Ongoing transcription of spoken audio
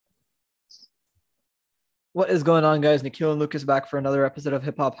What is going on, guys? Nikhil and Lucas back for another episode of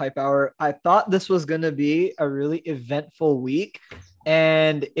Hip Hop Hype Hour. I thought this was going to be a really eventful week,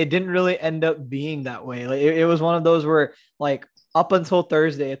 and it didn't really end up being that way. Like it was one of those where, like, up until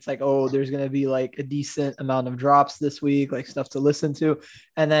Thursday, it's like, oh, there's going to be like a decent amount of drops this week, like stuff to listen to.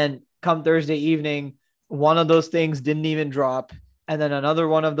 And then come Thursday evening, one of those things didn't even drop. And then another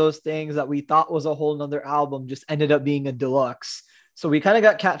one of those things that we thought was a whole nother album just ended up being a deluxe. So we kind of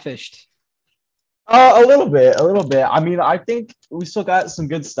got catfished. A little bit, a little bit. I mean, I think we still got some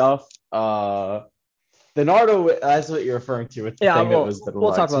good stuff. The Nardo, that's what you're referring to with the Yeah, thing that well, was the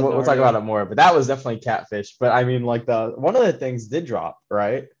we'll talk deluxe. about We'll talk Nardo. about it more, but that was definitely catfish. But I mean, like the one of the things did drop,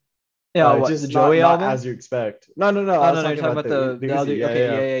 right? Yeah, what, the Just not Joey not album? as you expect. No, no, no. Oh I was no, no, you're talking talking about about the the other. Uzi. Yeah, Okay,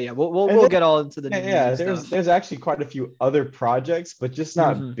 yeah, yeah. yeah, yeah. We'll And we'll then get all into the yeah, nitty-gritty yeah. There's stuff. there's actually quite a few other projects, but just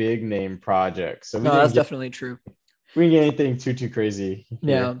not Hmm. big name projects. So No, that's definitely true. we didn't get anything too crazy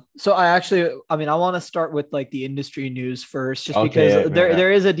Yeah. here. So I mean, I want to start with like the industry news first, just because Okay, yeah.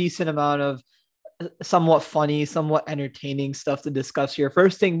 there is a decent amount of somewhat funny, somewhat entertaining stuff to discuss here.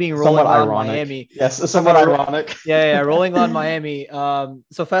 First thing being Rolling Somewhat Loud ironic. Miami. Yes, Talk somewhat about ironic. yeah, yeah, Rolling Loud Miami.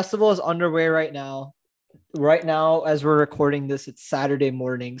 So festival is underway right now. Right now, as we're recording this, it's Saturday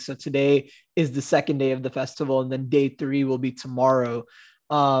morning. So today is the second day of the festival, and then day three will be tomorrow.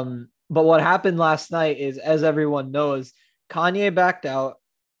 But what happened last night is, as everyone knows, Kanye backed out.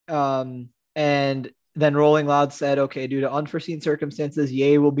 And then Rolling Loud said, okay, due to unforeseen circumstances,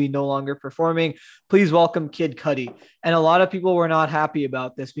 Ye will be no longer performing. Please welcome Kid Cudi. And a lot of people were not happy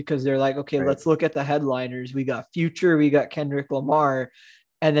about this because they're like, okay, Right. let's look at the headliners. We got Future, we got Kendrick Lamar,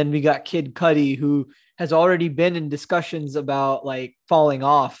 and then we got Kid Cudi, who has already been in discussions about like falling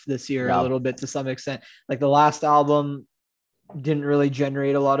off this year a Yeah. little bit to some extent. Like the last album didn't really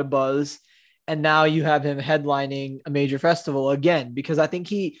generate a lot of buzz. And now you have him headlining a major festival again, because I think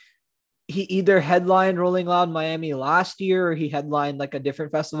he either headlined Rolling Loud Miami last year or he headlined like a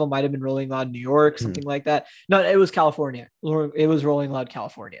different festival, might have been Rolling Loud New York, Mhm. something like that. No, it was California. It was Rolling Loud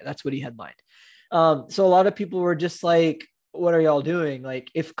California. That's what he headlined. So a lot of people were just like, what are y'all doing? Like,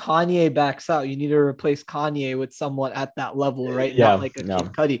 if Kanye backs out, you need to replace Kanye with someone at that level, right? Not Yeah. like a Yeah.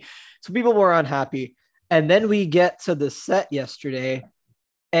 Kid Cudi. So people were unhappy. And then we get to the set yesterday,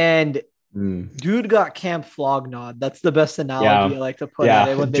 and Mm. dude got Camp Flognod. That's the best analogy Yeah. I like to put at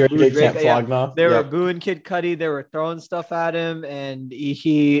Yeah. it. When they Jerry booed J Drake, can't yeah, flog now. they were Yep. booing Kid Cudi. They were throwing stuff at him, and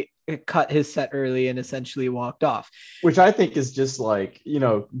he cut his set early and essentially walked off. Which I think is just like,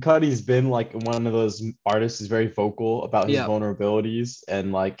 Cuddy's been like one of those artists who's very vocal about his Yeah. vulnerabilities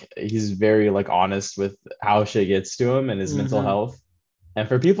and like he's very like honest with how shit gets to him and his mental Mm-hmm. health. And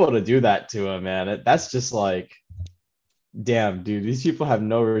for people to do that to him, man, that's just like, damn, dude, these people have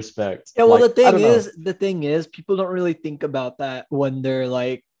no respect. Yeah, well, Like, I don't know. the thing is, people don't really think about that when they're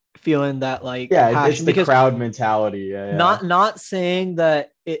like feeling that like Yeah, it's passion, the because crowd mentality. Yeah, yeah. not saying that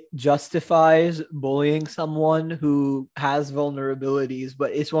it justifies bullying someone who has vulnerabilities,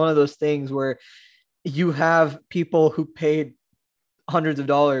 but it's one of those things where you have people who paid hundreds of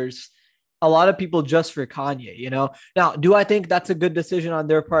dollars, a lot of people just for Kanye, you know. Now, do I think that's a good decision on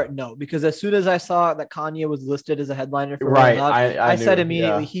their part? No, because as soon as I saw that Kanye was listed as a headliner for Rolling Right. Loud, I I said knew.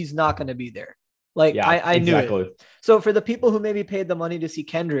 immediately Yeah. he's not going to be there. Like Yeah, I knew it. exactly. So for the people who maybe paid the money to see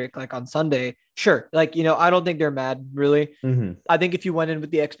Kendrick like on Sunday, sure. Like, you know, I don't think they're mad really. Hmm. I think if you went in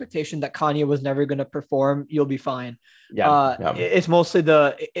with the expectation that Kanye was never going to perform, you'll be fine. Yeah. Yeah. It's mostly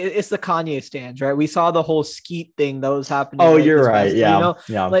it's the Kanye stands, right? We saw the whole Skeet thing that was happening Oh, like you're this right. past, you Yeah. know,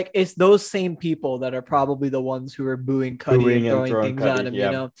 Yeah. like it's those same people that are probably the ones who are booing Cuddy and Booing and throwing throwing things at Cuddy. him. You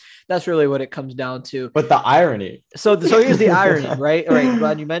Yeah. know, that's really what it comes down to. But the irony. So here's the irony, right? All right,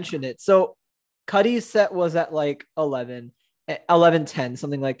 glad you mentioned it. So Cuddy's set was at like 11:10,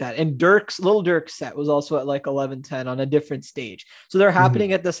 something like that. And Lil Durk's set was also at like 11:10 on a different stage. So they're happening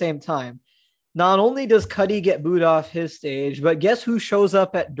Mhm. at the same time. Not only does Cuddy get booed off his stage, but guess who shows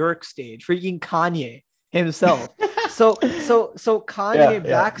up at Dirk's stage? Freaking Kanye himself. So Yeah. Kanye Yeah.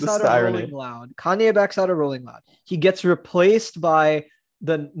 backs This is out the of Rolling irony. Loud. Kanye backs out of Rolling Loud. He gets replaced by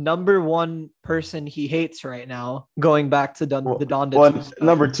the number one person he hates right now, going back to the Well, Donda 2 one stuff.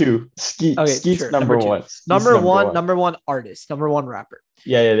 number two. Skeet. Okay, Skeet's sure. Number number two. one. Skeet's number one. Number one artist, number one rapper.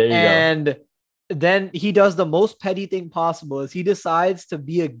 Yeah. Yeah. There you go. And then he does the most petty thing possible is he decides to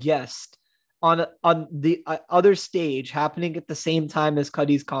be a guest on the other stage happening at the same time as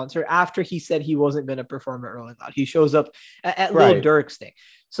Cuddy's concert after he said he wasn't going to perform at Rolling Loud. He shows up at Lil Right. Durk's thing.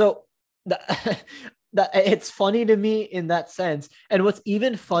 So that it's funny to me in that sense. And what's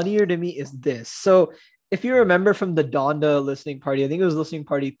even funnier to me is this. So if you remember from the Donda listening party, I think it was listening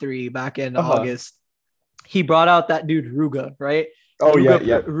party 3 back in Uh huh. August, he brought out that dude Ruga, right? Oh yeah,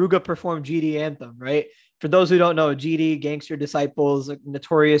 yeah. Ruga performed GD Anthem, right? For those who don't know, GD, Gangster Disciples, a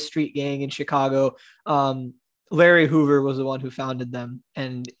notorious street gang in Chicago. Um, Larry Hoover was the one who founded them,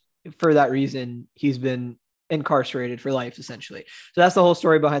 and for that reason, he's been incarcerated for life, essentially. So that's the whole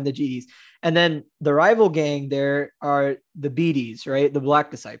story behind the GDs. And then the rival gang there are the BDs, right? The Black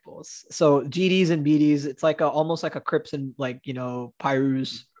Disciples. So GDs and BDs, it's like almost like a Crips and like,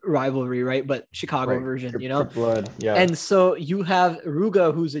 Pyrus rivalry, right? But Chicago Right. version, Crip blood. Yeah. And so you have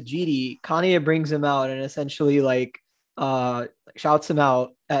Ruga, who's a GD. Kanye brings him out and essentially like shouts him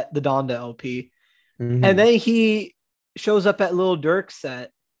out at the Donda LP. And then he shows up at Lil Durk's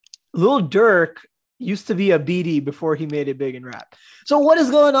set. Lil Durk used to be a BD before he made it big in rap. So what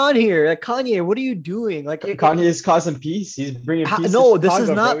is going on here? Like, Kanye, what are you doing? Like, Kanye is causing peace. He's bringing peace. No, to this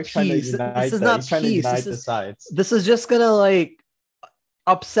Chicago, is not peace. This is not He's trying to peace. unite the sides. This is just gonna like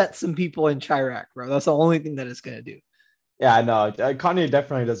upset some people in Chirac, bro. That's the only thing that it's gonna do. Yeah, no, Kanye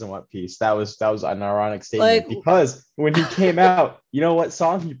definitely doesn't want peace. That was an ironic statement, because when he came out, you know what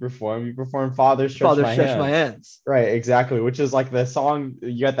song he performed? He performed "Father Stretch My Hands." Right, exactly. Which is like the song,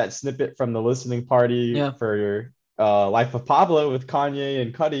 you got that snippet from the listening party for Life of Pablo with Kanye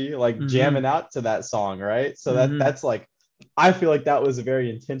and Cudi, like jamming out to that song, right? So that's like, I feel like that was a very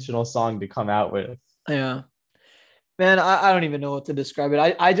intentional song to come out with. Yeah, man, I don't even know what to describe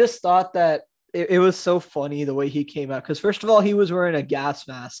it. I just thought that it was so funny the way he came out, because first of all, he was wearing a gas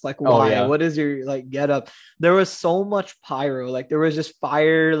mask. Like, why? Oh, yeah. What is your like get up? There was so much pyro, like there was just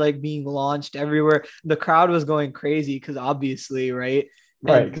fire like being launched everywhere. The crowd was going crazy because obviously, right?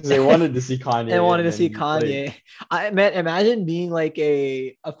 Right, because they wanted to see Kanye. They wanted to see Kanye. Like, imagine being like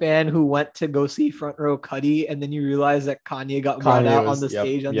a fan who went to go see Front Row Cudi, and then you realize that Kanye got brought out on the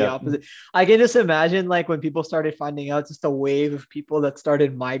stage on the opposite. I can just imagine like when people started finding out, just a wave of people that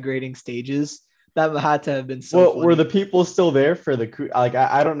started migrating stages. That had to have been so. Well, funny. were the people still there for the like?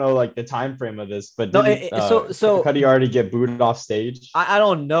 I don't know like the time frame of this, but so Cudi already get booted off stage? I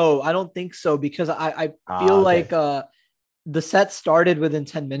don't know. I don't think so, because I feel like the set started within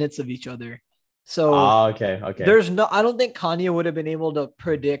 10 minutes of each other. So okay. I don't think Kanye would have been able to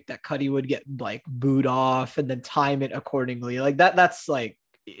predict that Cudi would get like booed off and then time it accordingly. Like that's like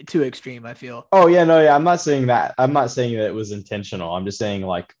too extreme, I feel. Oh yeah, no, yeah. I'm not saying that it was intentional. I'm just saying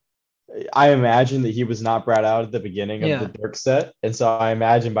like, I imagine that he was not brought out at the beginning of the Durk set, and so I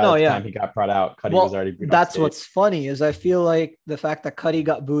imagine by the time he got brought out, Cudi was already booed off. That's what's funny is I feel like the fact that Cudi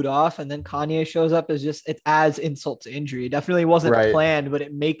got booed off and then Kanye shows up is just, it adds insult to injury. It definitely wasn't planned, but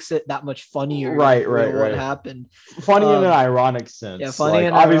it makes it that much funnier. Right. What happened? Funny in an ironic sense. Yeah, funny.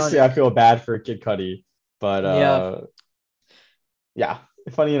 Like, obviously, I feel bad for Kid Cudi, but yeah,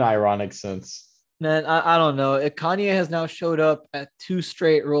 funny in an ironic sense. Man, I don't know. Kanye has now showed up at 2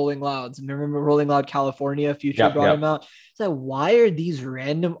 straight Rolling Louds. And remember Rolling Loud California? Future brought him out. So why are these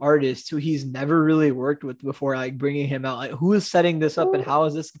random artists who he's never really worked with before, like bringing him out? Like, who is setting this up and how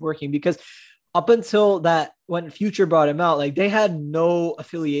is this working? Because up until that, when Future brought him out, like they had no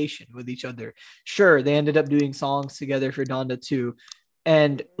affiliation with each other. Sure, they ended up doing songs together for Donda 2.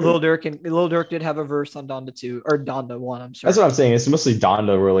 And Lil Durk did have a verse on Donda 2 or Donda 1. I'm sorry. That's what I'm saying. It's mostly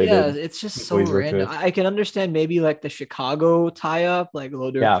Donda related. Yeah, it's just so random. I can understand maybe like the Chicago tie-up, like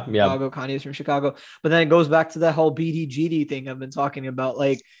Lil Durk from Chicago, Kanye's from Chicago, but then it goes back to that whole BDGD thing I've been talking about.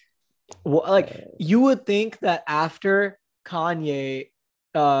 Like you would think that after Kanye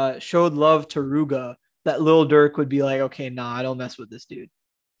showed love to Ruga, that Lil Durk would be like, okay, nah, I don't mess with this dude.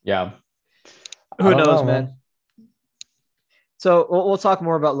 Yeah. Who knows, man? So we'll talk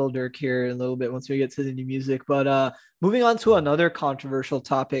more about Lil Durk here in a little bit once we get to the new music. But moving on to another controversial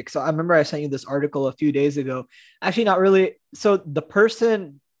topic. So I remember I sent you this article a few days ago. Actually, not really. So the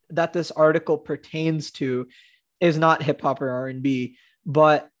person that this article pertains to is not hip hop or R&B,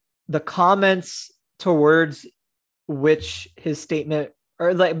 but the comments towards which his statement,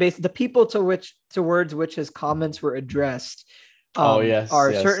 or like basically the people towards which his comments were addressed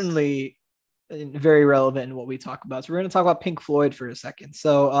are certainly very relevant in what we talk about. So we're going to talk about Pink Floyd for a second.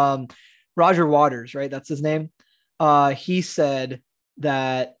 So Roger Waters, right? That's his name. He said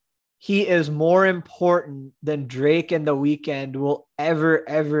that he is more important than Drake and The Weeknd will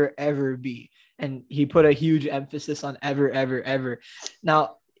ever be. And he put a huge emphasis on ever.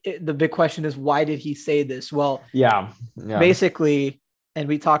 Now, the big question is, why did he say this? Well, basically, and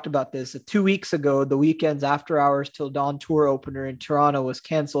we talked about this 2 weeks ago, The Weeknd's After Hours Till Dawn tour opener in Toronto was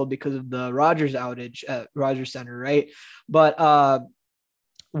canceled because of the Rogers outage at Rogers Center, right? But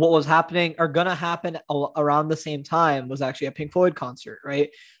what was happening or gonna happen around the same time was actually a Pink Floyd concert, right?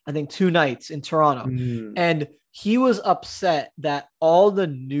 I think 2 nights in Toronto. And he was upset that all the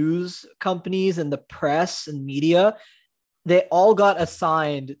news companies and the press and media they all got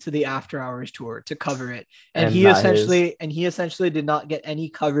assigned to the After Hours tour to cover it, and And not his. he essentially did not get any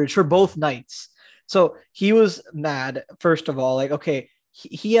coverage for both nights. So he was mad. First of all, like, okay,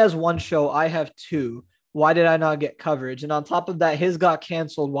 he has one show, I have two. Why did I not get coverage? And on top of that, his got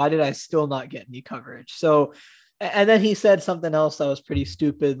canceled. Why did I still not get any coverage? So, and then he said something else that was pretty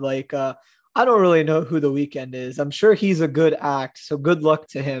stupid, like, I don't really know who The Weeknd is. I'm sure he's a good act, so good luck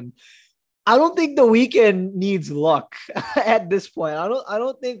to him. I don't think The Weeknd needs luck at this point. I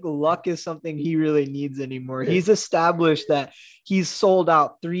don't think luck is something he really needs anymore. He's established that he's sold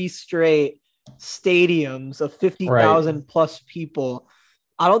out 3 straight stadiums of Right. 50,000 plus people.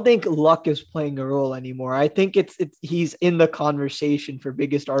 I don't think luck is playing a role anymore. I think it's he's in the conversation for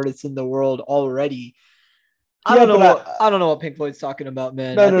biggest artists in the world already. I Yeah, don't know but what I don't know what Pink Floyd's talking about,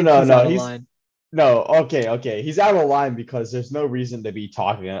 man. no, I no, think no, he's no. out of He's line. no, okay, okay. He's out of line because there's no reason to be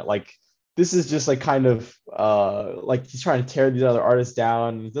talking it. Like this is just like kind of like he's trying to tear these other artists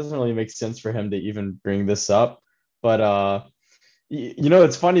down. It doesn't really make sense for him to even bring this up. But you know,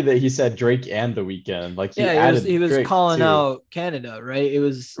 it's funny that he said Drake and The Weeknd. Like he Yeah, added he was Drake calling too. out Canada, right? It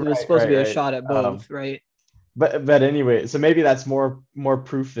was Right, supposed to right, be a right. shot at both, right? But anyway, so maybe that's more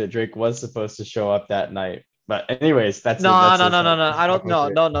proof that Drake was supposed to show up that night. But anyways, No, that's no, a no, no, no. I don't. No,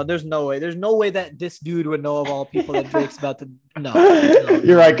 separate. no, no. There's no way. There's no way that this dude would know of all people that Drake's about to. No, no,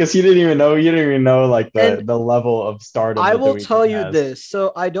 You're no. right, because you didn't even know like And the level of stardom I that The will tell Weeknd you has. this.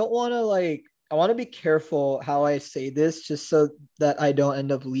 So I don't want to like. I want to be careful how I say this, just so that I don't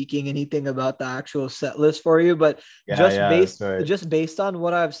end up leaking anything about the actual set list for you. But Yeah, yeah, that's right. just based on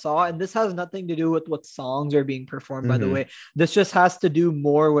what I've saw, and this has nothing to do with what songs are being performed. By the Mm-hmm. way, this just has to do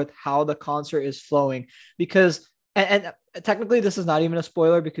more with how the concert is flowing. Because and technically, this is not even a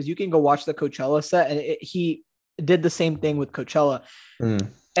spoiler because you can go watch the Coachella set, and he did the same thing with Coachella, Mm.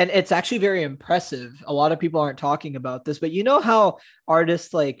 and it's actually very impressive. A lot of people aren't talking about this, but you know how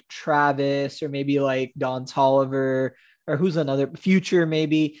artists like Travis or maybe like Don Toliver or who's another Future,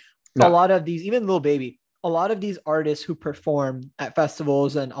 maybe a No. lot of these, even Lil Baby, a lot of these artists who perform at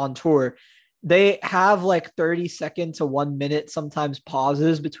festivals and on tour, they have like 30 second to 1 minute, sometimes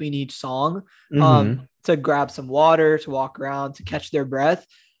pauses between each song, Mm-hmm. to grab some water, to walk around, to catch their breath.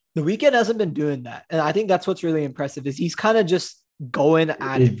 The Weeknd hasn't been doing that. And I think that's what's really impressive is he's kind of just going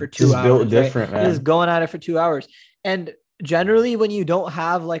at it for It two just built hours, right? different, Just man. going at it for 2 hours. And generally when you don't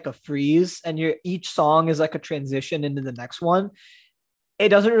have like a freeze and your each song is like a transition into the next one, it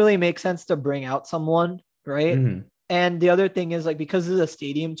doesn't really make sense to bring out someone, right? Mm-hmm. And the other thing is like because it's a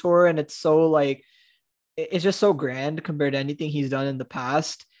stadium tour and it's so like it's just so grand compared to anything he's done in the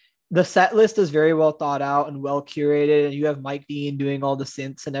past. The set list is very well thought out and well curated, and you have Mike Dean doing all the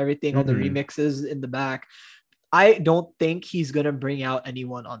synths and everything, all the Mm-hmm. remixes in the back. I don't think he's gonna bring out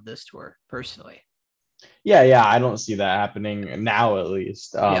anyone on this tour, personally. Yeah, yeah, I don't see that happening now at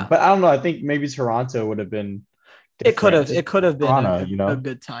least. Yeah, But I don't know. I think maybe Toronto would have been different. Just it could have been Toronto, you a know?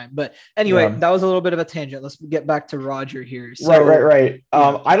 good time. But anyway, Yeah. that was a little bit of a tangent. Let's get back to Roger here. Right, right, So right.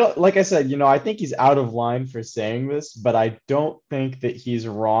 yeah, I don't like I said, you know, I think he's out of line for saying this, but I don't think that he's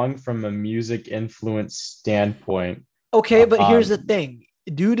wrong from a music influence standpoint. okay, but here's the Um, thing: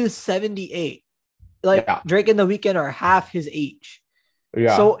 dude is 78. Like yeah, Drake and The Weeknd are half his age.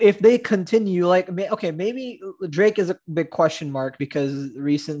 yeah, So if they continue, like, okay, maybe Drake is a big question mark because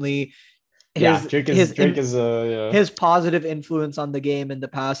recently yeah. his his Drake in, is a his positive influence on the game in the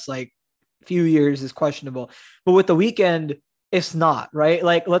past like few years is questionable. But with The Weeknd, it's not right.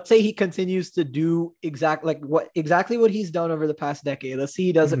 Like, let's say he continues to do exactly what he's done over the past decade. Let's see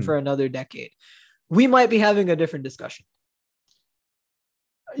he does it for mhm. another decade. We might be having a different discussion.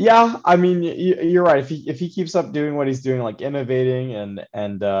 Yeah, I mean, you're right. If he keeps up doing what he's doing, like innovating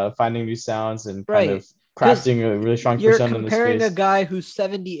and finding new sounds and kind Right. of Because crafting a really strong you're persona in the comparing a space, guy who's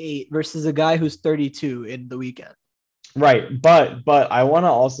 78 versus a guy who's 32 in The Weeknd. right? But I want to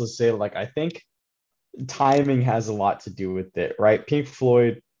also say, like, I think timing has a lot to do with it, right? Pink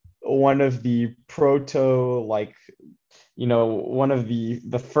Floyd, one of the proto, like, you know, one of the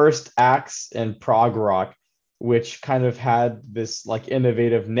first acts in prog rock, which kind of had this like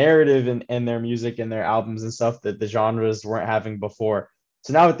innovative narrative in their music and their albums and stuff that the genres weren't having before.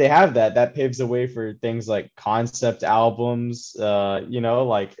 So now that they have that, that paves the way for things like concept albums. You know,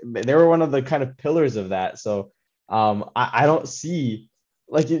 like they were one of the kind of pillars of that. So I don't see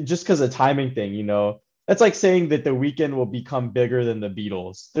like just because of timing thing, you know, that's like saying that the Weeknd will become bigger than the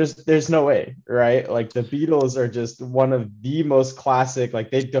Beatles. There's no way, right? Like the Beatles are just one of the most classic, like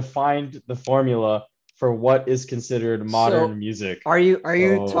they defined the formula for what is considered modern music. Are you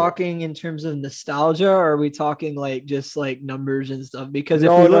talking in terms of nostalgia, or are we talking like just like numbers and stuff? Because if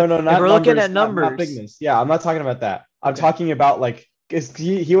we're looking at numbers, not bigness. Yeah, I'm not talking about that. I'm talking about like, because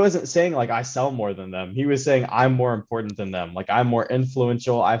he wasn't saying like I sell more than them. He was saying I'm more important than them. Like I'm more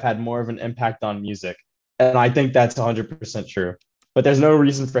influential. I've had more of an impact on music. And I think that's 100% true. But there's no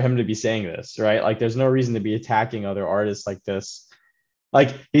reason for him to be saying this, right? Like there's no reason to be attacking other artists like this.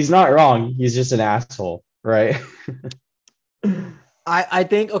 Like he's not wrong. He's just an asshole, right? I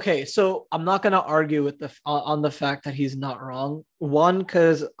think okay, so I'm not gonna argue with on the fact that he's not wrong. One,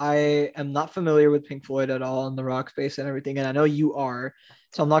 because I am not familiar with Pink Floyd at all in the rock space and everything, and I know you are,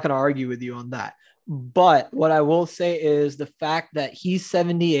 so I'm not gonna argue with you on that. But what I will say is the fact that he's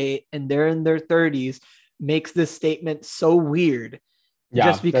 78 and they're in their 30s makes this statement so weird. Yeah,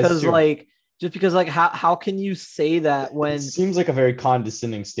 just because like how can you say that when it seems like a very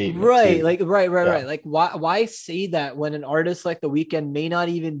condescending statement, right too. Like right like why say that when an artist like The Weeknd may not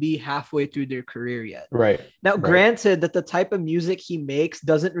even be halfway through their career yet? Right now, granted that the type of music he makes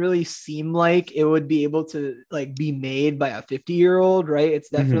doesn't really seem like it would be able to like be made by a 50-year-old, right? It's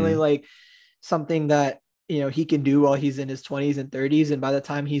definitely like something that he can do while he's in his 20s and 30s, and by the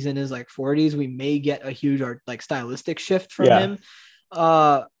time he's in his like 40s we may get a huge art like stylistic shift from him.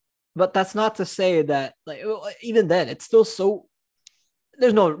 But that's not to say that like even then it's still so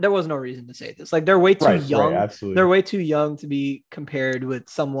there was no reason to say this. Like they're way too young. Absolutely. They're way too young to be compared with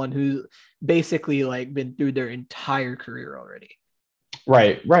someone who basically like been through their entire career already.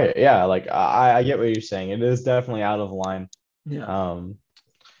 Right. Yeah. Like I get what you're saying. It is definitely out of line. Yeah.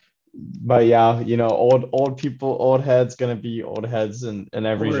 But yeah, old people, old heads gonna be old heads in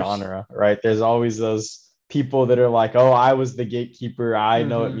every genre, right? There's always those people that are like, oh, I was the gatekeeper, I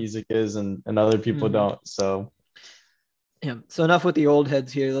know what music is, and other people don't. So yeah, so enough with the old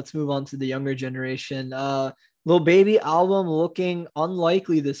heads here. Let's move on to the younger generation. Lil Baby album looking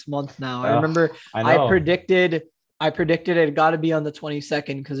unlikely this month now. I remember I predicted it got to be on the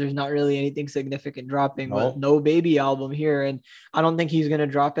 22nd because there's not really anything significant dropping, but no Baby album here. And I don't think he's going to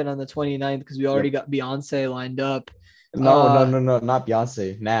drop it on the 29th because we already got Beyonce lined up. No, not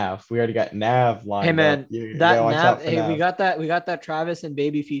Beyonce. Nav. We already got Nav lined up. Hey man, that Nav. Hey, we got that Travis and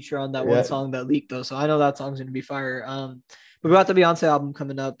Baby feature on that one song that leaked though, so I know that song's gonna be fire. But we got the Beyonce album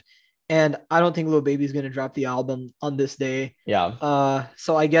coming up, and I don't think Lil Baby's gonna drop the album on this day. Yeah.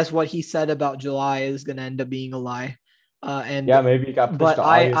 So I guess what he said about July is gonna end up being a lie. And yeah, maybe he got pushed. But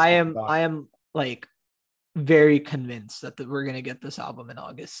I am like very convinced that we're gonna get this album in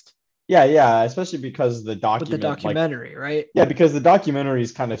August. Yeah, especially because the documentary, right? Yeah, because the documentary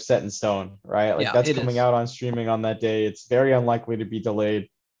is kind of set in stone, right? Like that's coming out on streaming on that day. It's very unlikely to be delayed.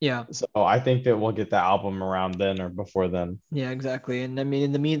 Yeah. So I think that we'll get the album around then or before then. Yeah, exactly. And I mean,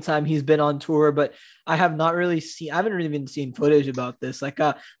 in the meantime, he's been on tour, but I haven't really even seen footage about this. Like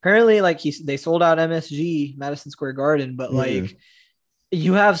apparently like they sold out MSG, Madison Square Garden, but like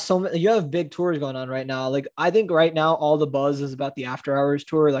you have big tours going on right now. Like I think right now all the buzz is about the After Hours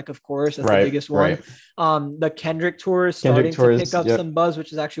tour. Like of course that's the biggest one. The Kendrick tour is starting to pick up some buzz,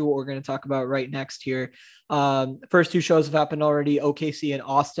 which is actually what we're going to talk about right next here. First two shows have happened already. OKC and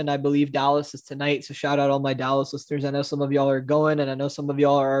Austin, I believe. Dallas is tonight. So shout out all my Dallas listeners. I know some of y'all are going, and I know some of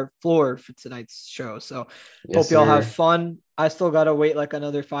y'all are floor for tonight's show. So hope y'all have fun. I still gotta wait like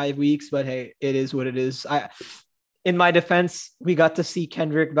another 5 weeks, but hey, it is what it is. In my defense, we got to see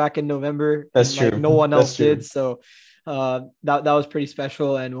Kendrick back in November. That's true. No one else did. So that was pretty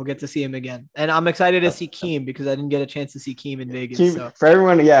special, and we'll get to see him again. And I'm excited to see Keem because I didn't get a chance to see Keem in Vegas. For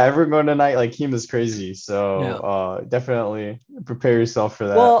everyone, everyone tonight, like Keem is crazy. So definitely prepare yourself for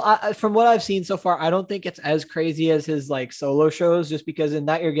that. Well, from what I've seen so far, I don't think it's as crazy as his like solo shows, just because in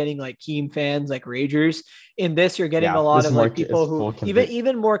that you're getting like Keem fans, like ragers. In this, you're getting a lot of like people who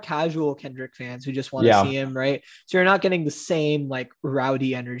even more casual Kendrick fans who just want to see him, right? So you're not getting the same like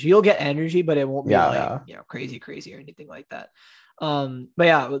rowdy energy. You'll get energy, but it won't be crazy or anything like that. But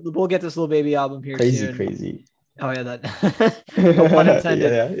yeah, we'll get this Lil Baby album here soon. Crazy. Oh yeah, that no pun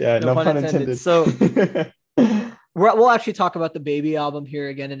intended. No pun intended. So we'll actually talk about the Baby album here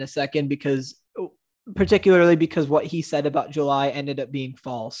again in a second, particularly because what he said about July ended up being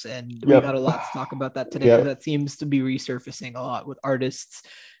false, and we got a lot to talk about that today because that seems to be resurfacing a lot with artists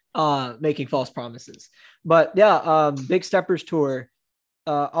making false promises. But Big Steppers tour.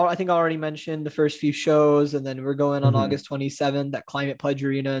 I think I already mentioned the first few shows, and then we're going on August 27th at Climate Pledge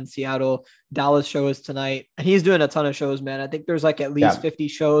Arena in Seattle. Dallas show is tonight, and he's doing a ton of shows, man. I think there's like at least 50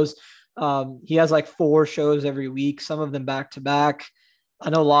 shows. He has like 4 shows every week, some of them back to back. I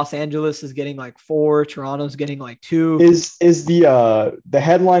know Los Angeles is getting like 4, Toronto's getting like 2. Is the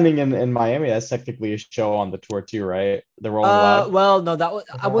headlining in Miami? That's technically a show on the tour too, right? The Rolling Loud. Well, no, that was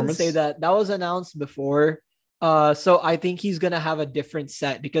I wouldn't say that. That was announced before. So I think he's gonna have a different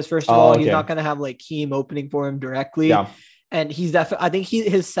set because first of all, he's not gonna have like Keem opening for him directly. Yeah. And he's definitely I think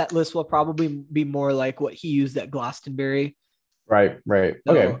his set list will probably be more like what he used at Glastonbury. Right.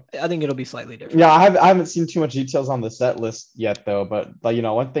 So okay. I think it'll be slightly different. Yeah, I haven't seen too much details on the set list yet though, but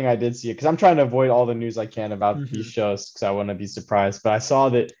one thing I did see, because I'm trying to avoid all the news I can about these shows because I want to be surprised. But I saw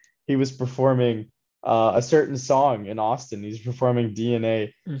that he was performing a certain song in Austin. He's performing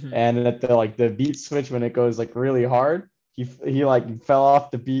DNA, and at the beat switch when it goes like really hard, he like fell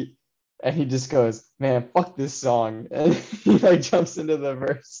off the beat. And he just goes, man, fuck this song. And he like jumps into the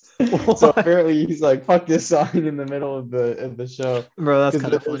verse. What? So apparently he's like, fuck this song in the middle of the show. Bro, that's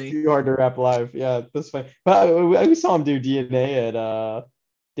kind of funny. It's too hard to rap live. Yeah, that's funny. But we saw him do DNA at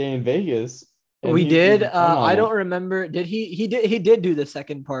Day in Vegas. We did. I don't remember. Did he did do the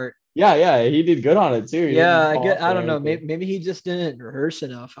second part. Yeah, he did good on it too. I don't know. Maybe he just didn't rehearse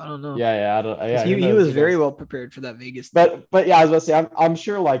enough. I don't know. He was very well prepared for that Vegas thing. But yeah, I was about to say, I'm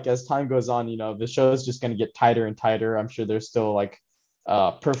sure like as time goes on, the show is just going to get tighter and tighter. I'm sure they're still like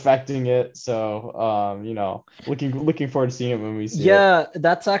perfecting it. So looking forward to seeing it when we see it. Yeah,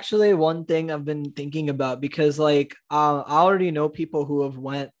 that's actually one thing I've been thinking about because like I already know people who have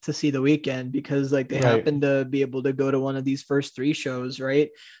went to see The Weeknd because like they happen to be able to go to one of these first 3 shows,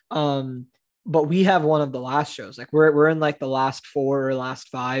 right? But we have one of the last shows. Like we're in like the last 4 or last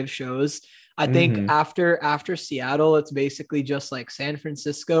 5 shows. I think after Seattle, it's basically just like San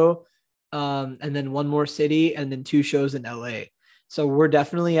Francisco, and then one more city, and then 2 shows in LA. So we're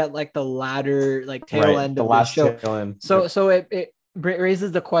definitely at like the latter, like tail end of the show. So it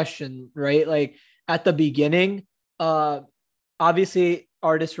raises the question, right? Like at the beginning, obviously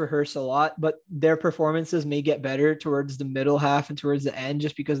artists rehearse a lot, but their performances may get better towards the middle half and towards the end,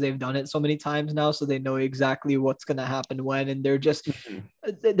 just because they've done it so many times now. So they know exactly what's going to happen when, and they're just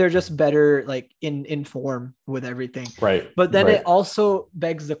better, like in form with everything. Right. But then it also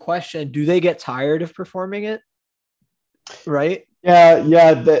begs the question, do they get tired of performing it? Right.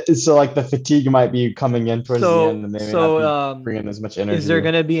 Yeah. So like the fatigue might be coming in towards the end, and they may not be bringing as much energy. Is there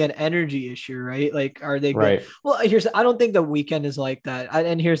going to be an energy issue, right? Like, are they good? Well, I don't think The Weeknd is like that.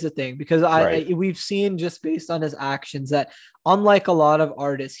 And here's the thing, because we've seen just based on his actions that unlike a lot of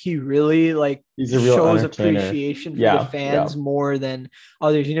artists, he really like shows appreciation for the fans more than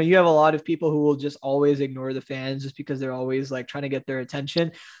others. You have a lot of people who will just always ignore the fans just because they're always like trying to get their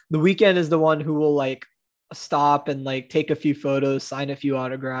attention. The Weeknd is the one who will like stop and like take a few photos, sign a few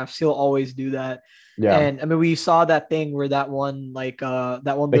autographs. He'll always do that. Yeah. And I mean, we saw that thing where that one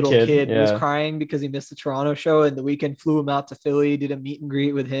little kid was crying because he missed the Toronto show, and The Weeknd flew him out to Philly, did a meet and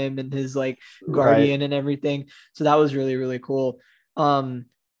greet with him and his like guardian and everything. So that was really, really cool.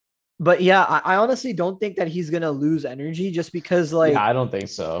 But yeah, I honestly don't think that he's going to lose energy just because like, I don't think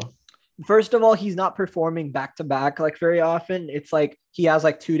so. First of all, he's not performing back to back like very often. It's like he has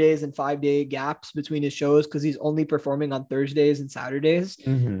like 2 days and 5 day gaps between his shows because he's only performing on Thursdays and Saturdays.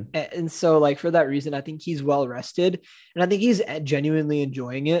 And so like for that reason, I think he's well rested and I think he's genuinely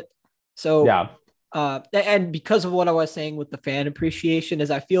enjoying it. So and because of what I was saying with the fan appreciation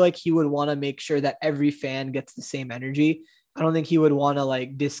is I feel like he would want to make sure that every fan gets the same energy. I don't think he would want to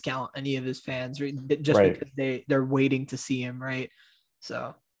like discount any of his fans just because they're waiting to see him. Right.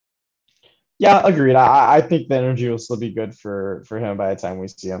 So. Yeah, agreed. I think the energy will still be good for him by the time we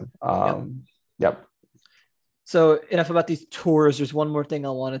see him. Yep. So enough about these tours. There's one more thing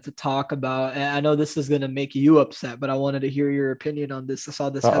I wanted to talk about. And I know this is going to make you upset, but I wanted to hear your opinion on this. I saw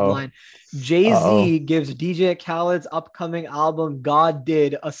this headline. Jay-Z gives DJ Khaled's upcoming album, God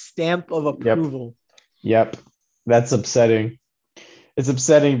Did, a stamp of approval. Yep. That's upsetting. It's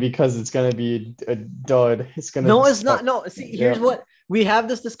upsetting because it's going to be a dud. It's not. No, see, here's what we have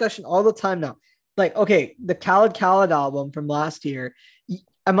this discussion all the time now. Like, okay, the Khaled album from last year.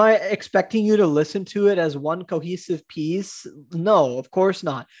 Am I expecting you to listen to it as one cohesive piece? No, of course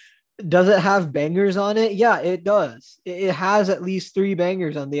not. Does it have bangers on it? Yeah, it does. It has at least 3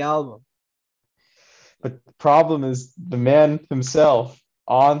 bangers on the album. But the problem is the man himself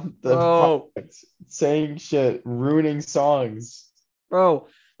on the project, saying shit, ruining songs. Bro,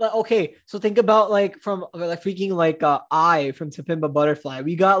 okay, so think about like from like freaking like I from To Pimp a Butterfly.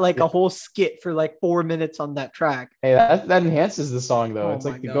 We got like a whole skit for like 4 minutes on that track. Hey, that enhances the song though. It's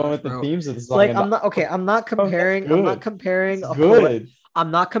like going with the themes of the song. Like I'm not comparing I'm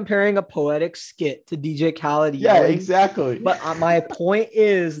not comparing a poetic skit to DJ Khaled. Yeah, exactly. But my point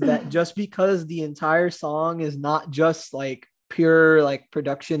is that just because the entire song is not just like pure like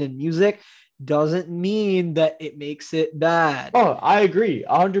production and music doesn't mean that it makes it bad. Oh, I agree.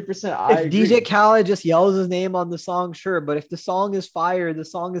 100%. If DJ Khaled just yells his name on the song, sure. But if the song is fire, the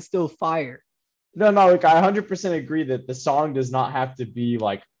song is still fire. No, like I 100% agree that the song does not have to be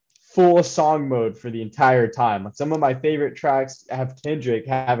like full song mode for the entire time. Like some of my favorite tracks have Kendrick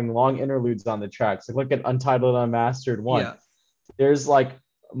having long interludes on the tracks. Like look at Untitled Unmastered 1. Yeah. There's like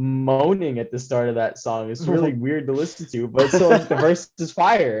moaning at the start of that song. It's really weird to listen to, but still like the verse is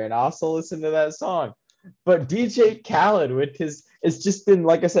fire, and I also listen to that song. But DJ Khaled with his, it's just been,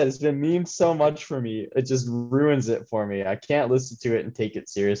 like I said, it's been memed so much for me. It just ruins it for me. I can't listen to it and take it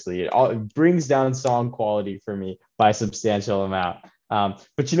seriously. It brings down song quality for me by a substantial amount. But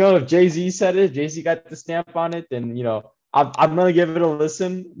if Jay-Z said it, Jay-Z got the stamp on it, then I'm gonna give it a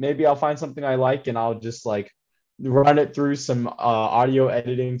listen. Maybe I'll find something I like, and I'll just like run it through some audio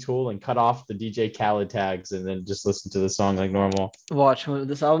editing tool and cut off the DJ Khaled tags, and then just listen to the song like normal. Watch, when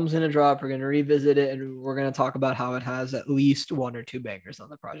this album's gonna drop, we're gonna revisit it, and we're gonna talk about how it has at least 1 or 2 bangers on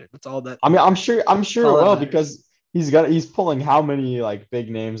the project. That's all that. I mean, I'm sure it will, because he's pulling how many like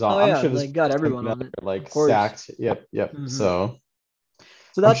big names on. I'm sure they got everyone on it, like stacked. Yep. Mm-hmm. So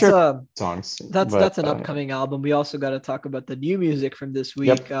that's songs. That's an upcoming album. We also got to talk about the new music from this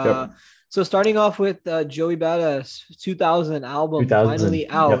week. Yep. So starting off with Joey Badass 2000 album finally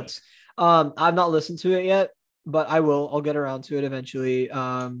out. Yep. I've not listened to it yet, but I will. I'll get around to it eventually.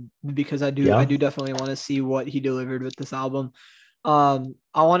 Because I do definitely want to see what he delivered with this album. I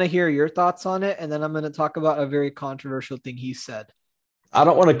want to hear your thoughts on it, and then I'm going to talk about a very controversial thing he said. I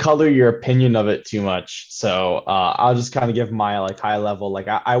don't want to color your opinion of it too much, so I'll just kind of give my like high level. Like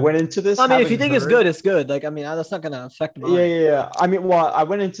I went into this. I mean, if you think it's good, it's good. Like I mean, that's not going to affect mine. Yeah. I mean, I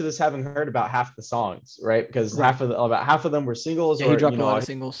went into this having heard about half the songs, right? Because about half of them were singles. Yeah, he dropped a lot of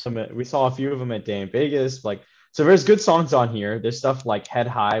singles. We saw a few of them at Day in Vegas. Like, so there's good songs on here. There's stuff like Head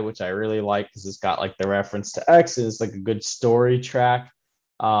High, which I really like because it's got like the reference to X. It's like a good story track.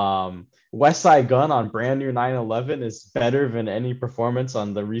 Westside Gunn on Brand New 9/11 is better than any performance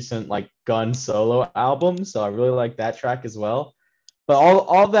on the recent like Gunn solo album. So I really like that track as well. But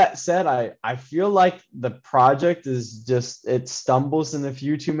all that said, I feel like the project is just, it stumbles in a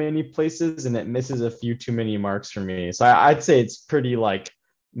few too many places and it misses a few too many marks for me. So I'd say it's pretty like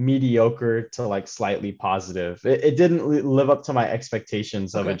mediocre to like slightly positive. It didn't live up to my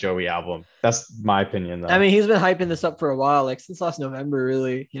expectations of a Joey album. That's my opinion though. I mean, he's been hyping this up for a while, like since last November,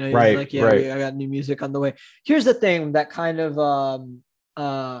 really. He's like, I got new music on the way. Here's the thing that kind of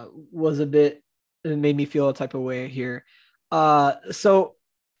was a bit, it made me feel a type of way here. So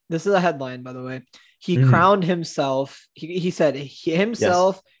this is a headline, by the way. He crowned himself. He said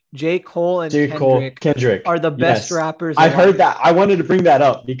himself. Yes. J. Cole and Kendrick are the best rappers. I heard that. I wanted to bring that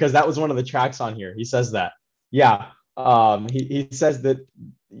up because that was one of the tracks on here. He says that. Yeah. He says that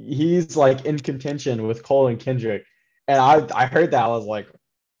he's like in contention with Cole and Kendrick. And I heard that. I was like,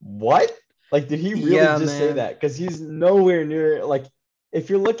 what? Like, did he really say that? Because he's nowhere near, like, if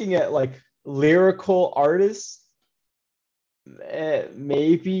you're looking at like lyrical artists,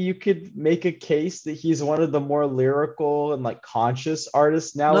 maybe you could make a case that he's one of the more lyrical and like conscious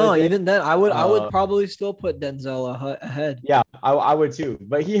artists now. No, even then, I would probably still put Denzel ahead. Yeah, I would too.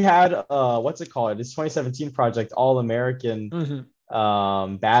 But he had what's it called? His 2017 project, All American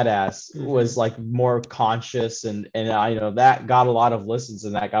Badass, was like more conscious, and that got a lot of listens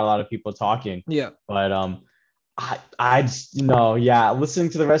and that got a lot of people talking. Yeah, but I just, listening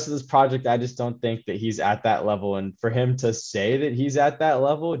to the rest of this project, I just don't think that he's at that level. And for him to say that he's at that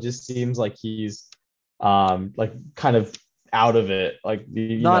level, it just seems like he's like kind of out of it. Like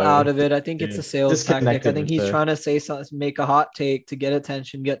not out of it. I think it's a sales tactic. I think he's trying to say something, make a hot take to get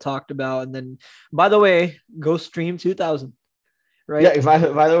attention, get talked about. And then, by the way, go stream 2000. Right. Yeah. By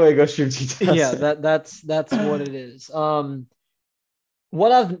the way, go stream 2000. Yeah, that's what it is.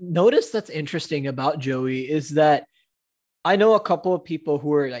 What I've noticed that's interesting about Joey is that I know a couple of people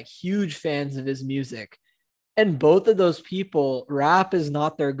who are like huge fans of his music, and both of those people, rap is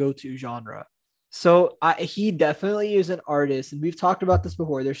not their go-to genre. So he definitely is an artist, and we've talked about this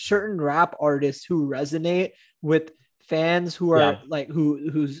before. There's certain rap artists who resonate with fans who are like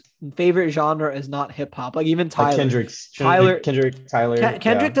whose favorite genre is not hip hop, like even Tyler. Like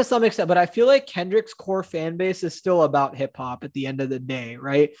Kendrick to some extent, but I feel like Kendrick's core fan base is still about hip hop at the end of the day,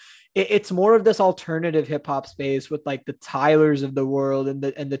 right? It's more of this alternative hip hop space with like the Tylers of the world and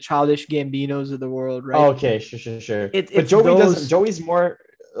the Childish Gambinos of the world, right? Oh, okay, sure. But Joey's more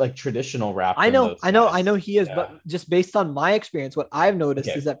like traditional rap. I know he is, but just based on my experience, what I've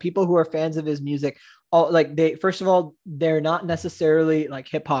noticed is that people who are fans of his music, first of all, they're not necessarily like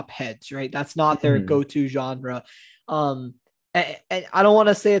hip hop heads, right? That's not their go-to genre. and I don't want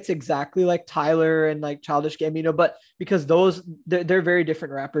to say it's exactly like Tyler and like Childish Gambino, but because they're very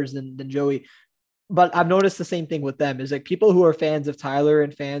different rappers than Joey. But I've noticed the same thing with them is like people who are fans of Tyler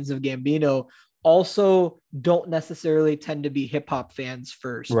and fans of Gambino also don't necessarily tend to be hip hop fans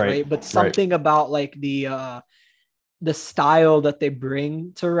first, right? But something about like the style that they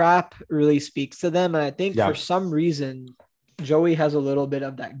bring to rap really speaks to them. And I think for some reason, Joey has a little bit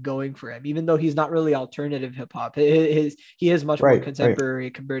of that going for him, even though he's not really alternative hip hop. He is much more contemporary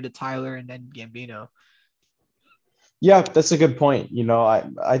compared to Tyler and then Gambino. Yeah, that's a good point. You know,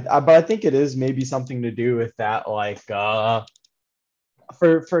 but I think it is maybe something to do with that. Like,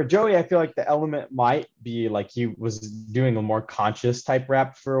 for Joey, I feel like the element might be like he was doing a more conscious type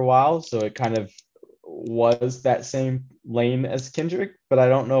rap for a while, so it kind of was that same lane as Kendrick. But I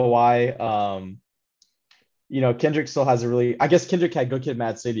don't know why. You know, Kendrick still has a really, I guess Kendrick had Good Kid,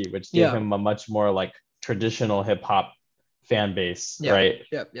 Mad City, which gave him a much more like traditional hip hop fan base, right?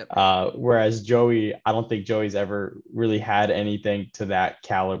 Whereas Joey, I don't think Joey's ever really had anything to that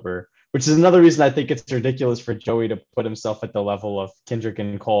caliber, which is another reason I think it's ridiculous for Joey to put himself at the level of Kendrick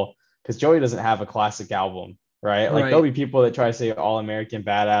and Cole, because Joey doesn't have a classic album, right? Like there'll be people that try to say All American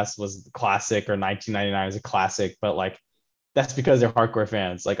Badass was the classic or 1999 is a classic, but like that's because they're hardcore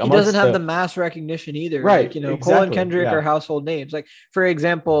fans. Like he doesn't have the mass recognition either, right? Like, you know, exactly. Cole and Kendrick are household names. Like for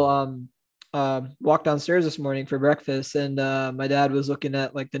example, walked downstairs this morning for breakfast, and my dad was looking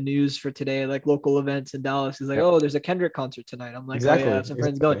at like the news for today, like local events in Dallas. He's like, "Oh, there's a Kendrick concert tonight." I'm like, "Oh yeah, I have some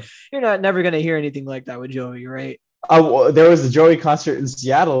friends going." You're never gonna hear anything like that with Joey, right? There was the Joey concert in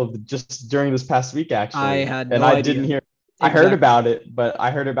Seattle just during this past week, actually. I had no idea. Didn't hear. I heard about it, but I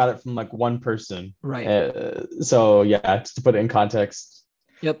heard about it from like one person. Right. So yeah, just to put it in context.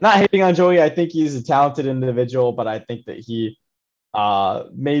 Yep. Not hating on Joey. I think he's a talented individual, but I think that he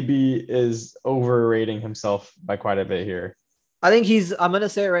maybe is overrating himself by quite a bit here. I'm gonna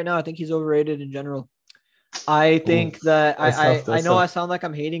say it right now, I think he's overrated in general. I think that I know I sound like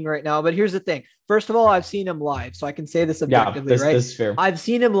I'm hating right now, but here's the thing. First of all, I've seen him live, so I can say this objectively, right? This is fair. I've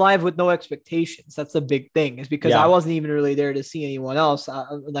seen him live with no expectations. That's the big thing, is because I wasn't even really there to see anyone else.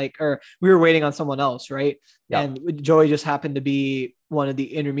 Or we were waiting on someone else, right? And Joey just happened to be one of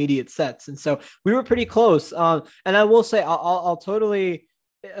the intermediate sets, and so we were pretty close. And I will say, I'll totally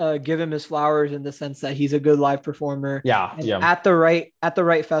give him his flowers in the sense that he's a good live performer. At the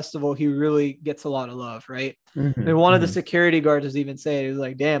right festival, he really gets a lot of love, right? Mm-hmm, and one of the security guards was even saying, he was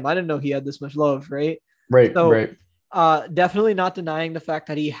like, "Damn, I didn't know he had this much love," right? Definitely not denying the fact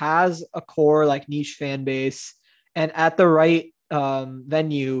that he has a core like niche fan base, and at the right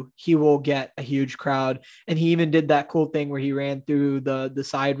venue, he will get a huge crowd. And he even did that cool thing where he ran through the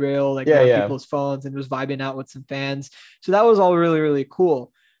side rail, like people's phones, and was vibing out with some fans. So that was all really, really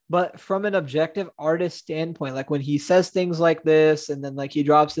cool. But from an objective artist standpoint, like when he says things like this, and then like he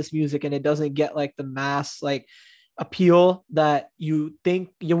drops this music and it doesn't get like the mass like appeal that you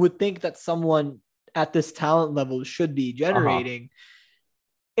would think that someone at this talent level should be generating,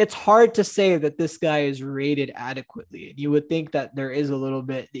 it's hard to say that this guy is rated adequately. And you would think that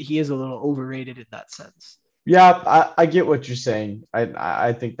he is a little overrated in that sense. Yeah, I get what you're saying.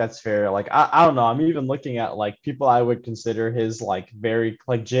 I think that's fair. Like, I don't know. I'm even looking at like people I would consider his like very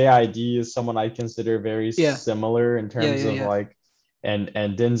like JID is someone I consider very similar in terms of like, and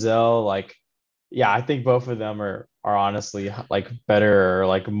Denzel, like, I think both of them are honestly like better or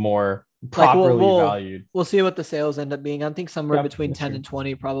like more properly valued. We'll see what the sales end up being. I think somewhere between 10 and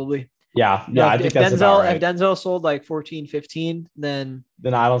 20 probably. Yeah, I think that's about right. If Denzel sold like 14, 15, then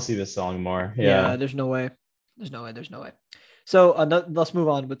I don't see this selling more. There's no way. There's no way. So let's move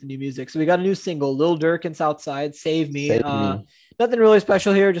on with the new music. So we got a new single, Lil Durk and Southside, Save Me. Nothing really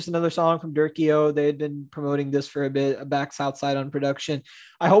special here, just another song from Durkio. They had been promoting this for a bit, back Southside on production.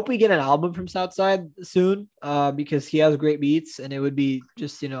 I hope we get an album from Southside soon, because he has great beats and it would be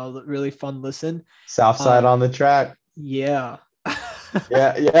just, really fun listen. Southside on the track. Yeah.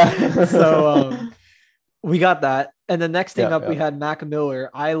 yeah. So we got that. And the next thing we had Mac Miller,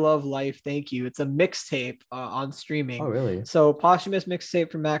 I Love Life, Thank You. It's a mixtape on streaming. Oh, really? So posthumous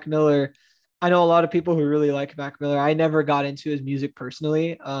mixtape from Mac Miller. I know a lot of people who really like Mac Miller. I never got into his music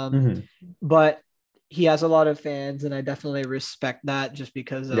personally, but he has a lot of fans, and I definitely respect that just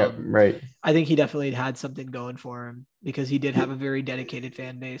because I think he definitely had something going for him because he did have a very dedicated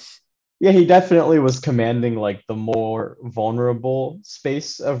fan base. Yeah, he definitely was commanding like the more vulnerable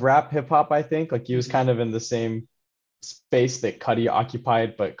space of rap hip hop, I think. Like he was kind of in the same space that Cudi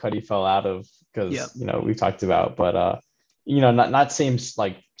occupied, but Cudi fell out of because we talked about, but not same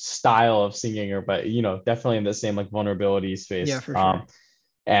like style of singing, but definitely in the same like vulnerability space. Yeah, for sure.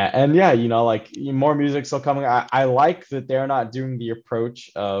 And yeah, like more music's still coming. I like that they're not doing the approach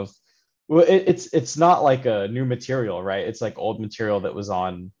of, well, it's not like a new material, right? It's like old material that was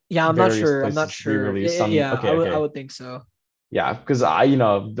on Yeah, I'm not various sure. I'm not places sure. re-released. Some Yeah, okay, I okay. would think so. Yeah, because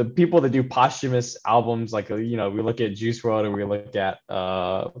the people that do posthumous albums, like we look at Juice WRLD or we look at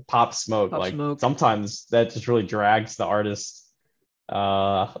Pop Smoke, Pop like Smoke. sometimes that just really drags the artist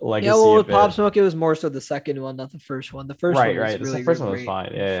Yeah, legacy well, a with Pop bit. Smoke, it was more so the second one, not the first one. The first one Right, was right. The really, first really one was great fine.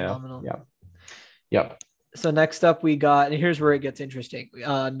 and Yeah, phenomenal. yeah, yeah. Yep. So next up, we got, and here's where it gets interesting.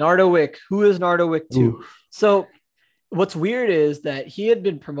 Nardowick. Who is Nardowick 2? Ooh. So what's weird is that he had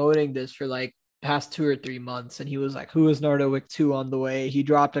been promoting this for like past 2 or 3 months, and he was like, "Who is Nardowick 2 on the way?" He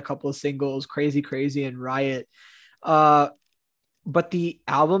dropped a couple of singles, Crazy Crazy and Riot. Uh, but the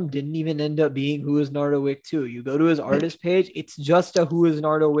album didn't even end up being Who is Nardowick 2. You go to his artist page, it's just a Who is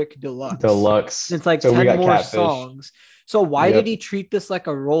Nardowick Deluxe. Deluxe. It's like So we 10 got more Catfish. songs. So why did Yep. he treat this like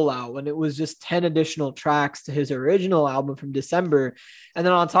a rollout when it was just 10 additional tracks to his original album from December? And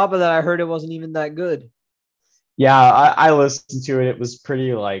then on top of that, I heard it wasn't even that good. Yeah, I listened to it. It was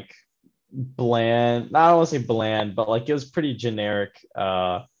pretty like bland. I don't want to say bland, but like it was pretty generic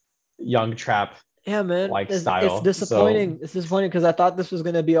young trap Yeah, man, like it's style. So disappointing. It's disappointing because I thought this was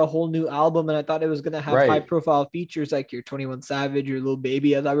gonna be a whole new album, and I thought it was gonna have high right. profile features like your 21 Savage, your Lil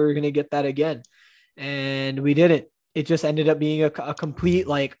Baby. I thought we were gonna get that again, and we didn't. It just ended up being a complete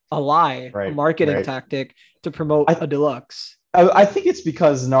like a lie, a Right, marketing right. tactic to promote I a deluxe. I think it's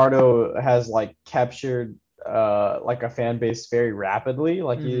because Nardo has like captured like a fan base very rapidly.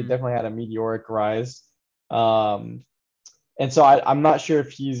 Like he Mm-hmm. definitely had a meteoric rise. Um and so I'm not sure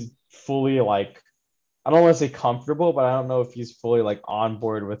if he's fully like, I don't want to say comfortable, but I don't know if he's fully like on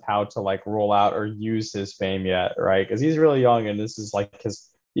board with how to like roll out or use his fame yet, right? Because he's really young and this is like his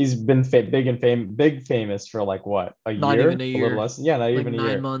he's been big famous for like what, a Not even a year, a little year, less, yeah, not like even a nine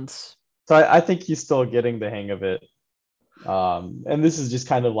year. months. So I think he's still getting the hang of it. And this is just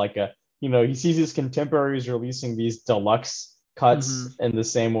kind of like a, he sees his contemporaries releasing these deluxe Mm-hmm. cuts in the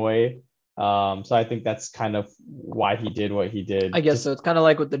same way. So I think that's kind of why he did what he I did. guess so. Just, It's kind of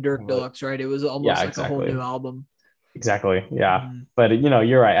like with the Dirk but Deluxe, right? It was yeah, almost like a whole exactly. new album. Exactly. Yeah. Mm-hmm. But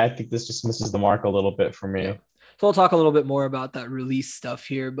you're right. I think this just misses the mark a little bit for Yeah. me. So I'll talk a little bit more about that release stuff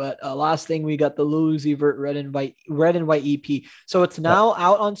here. But last thing, we got the Lil Uzi Vert Red and White EP. So it's Yep. now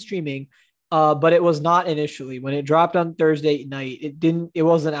out on streaming. But it was not initially when it dropped on Thursday night. It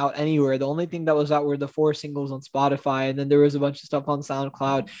wasn't out anywhere. The only thing that was out were the 4 singles on Spotify, and then there was a bunch of stuff on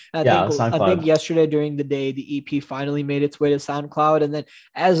SoundCloud. And Yeah, I think SoundCloud. yesterday during the day, the EP finally made its way to SoundCloud, and then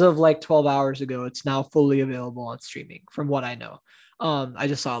as of like 12 hours ago, it's now fully available on streaming. From what I know, I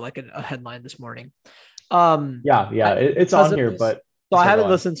just saw like a headline this morning. Yeah, yeah. It's Because on of here, this, but so I sorry, go haven't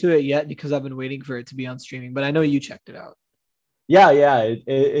on. listened to it yet because I've been waiting for it to be on streaming. But I know you checked it out. Yeah, yeah.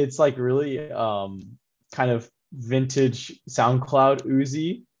 It's like really kind of vintage SoundCloud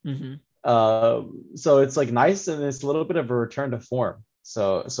Uzi. Mm-hmm. So it's like nice and it's a little bit of a return to form.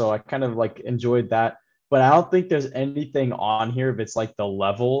 So I kind of like enjoyed that, but I don't think there's anything on here that's like the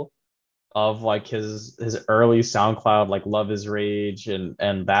level of like his early SoundCloud, like Love Is Rage and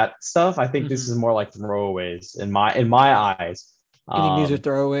that stuff. I think this Mm-hmm. is more like throwaways in my eyes. You think these are Um,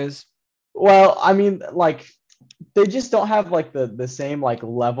 throwaways? well, I mean, like they just don't have like the same like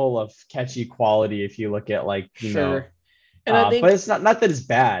level of catchy quality if you look at like Sure. And I but think it's not that it's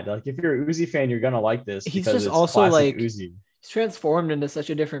bad. Like if you're an Uzi fan, you're gonna like this he's because just it's also classic like Uzi. he's transformed into such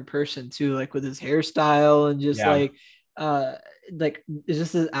a different person too, like with his hairstyle and just Yeah, uh like it's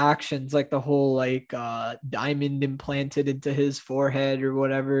just his actions, like the whole like diamond implanted into his forehead or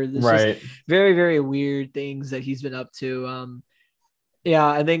whatever. There's just right. very, very weird things that he's been up to. Yeah,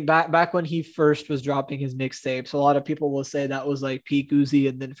 I think back when he first was dropping his mixtapes, a lot of people will say that was like peak Uzi,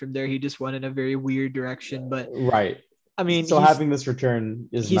 and then from there he just went in a very weird direction. But Right. I mean, So having this return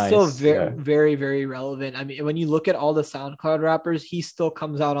is he's still nice. very, Yeah. very, very relevant. I mean, when you look at all the SoundCloud rappers, he still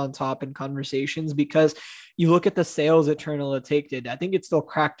comes out on top in conversations because you look at the sales Eternal Take did. I think it still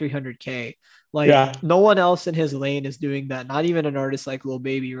cracked 300K. Like Yeah. no one else in his lane is doing that. Not even an artist like Lil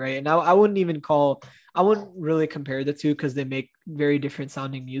Baby, right? And I wouldn't even I wouldn't really compare the two because they make very different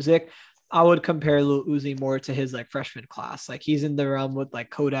sounding music. I would compare Lil Uzi more to his like freshman class. Like he's in the realm with like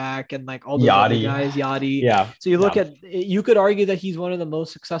Kodak and like all those other Yachty. guys, Yachty. Yeah. So you look Yeah. at, you could argue that he's one of the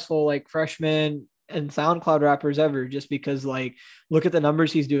most successful like freshmen and SoundCloud rappers ever, just because like look at the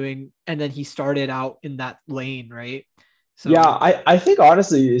numbers he's doing, and then he started out in that lane, right? Yeah, So I think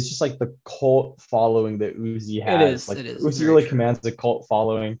honestly it's just like the cult following that Uzi it has. is, Like it is Uzi very really true. commands a cult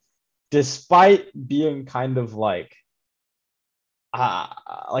following, despite being kind of like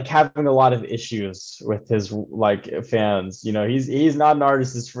like having a lot of issues with his like fans. You know, he's not an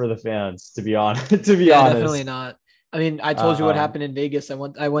artist, it's for the fans, to be honest. To be Yeah, definitely honest. not. I mean, I told you what happened in Vegas. I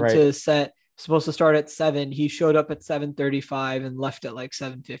went Right. to set supposed to start at 7. He showed up at 7:35 and left at like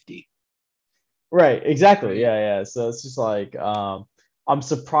 7:50. Right, exactly. Right. Yeah, yeah. So it's just like I'm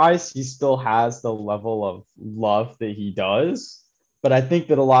surprised he still has the level of love that he does, but I think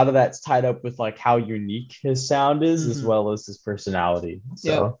that a lot of that's tied up with like how unique his sound is as Mm-hmm. well as his personality. Yep.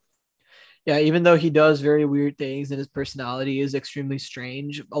 So, Yeah, even though he does very weird things and his personality is extremely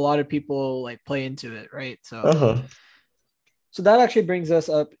strange, a lot of people like play into it, right? So uh-huh. so that actually brings us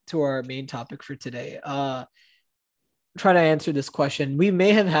up to our main topic for today. Try to answer this question. We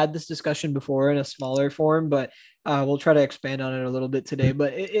may have had this discussion before in a smaller form, but we'll try to expand on it a little bit today.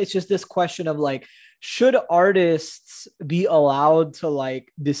 But it's just this question of like, should artists be allowed to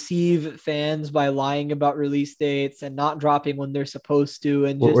like deceive fans by lying about release dates and not dropping when they're supposed to,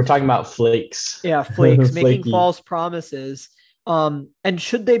 and We're just talking about flakes. yeah, flakes, making Flaky. false promises. And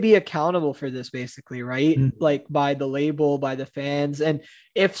should they be accountable for this basically, right? Like by the label, by the fans? And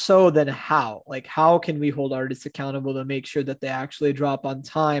if so, then how? Like, how can we hold artists accountable to make sure that they actually drop on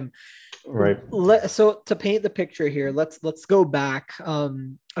time? Right. So to paint the picture here, let's go back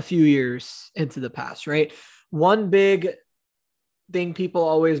a few years into the past, right? One big thing people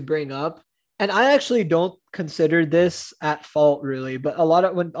always bring up, and I actually don't consider this at fault really, but a lot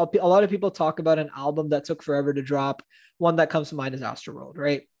of people talk about an album that took forever to drop, one that comes to mind is Astroworld,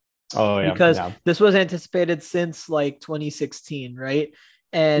 right? Oh yeah, Because yeah. this was anticipated since like 2016, right?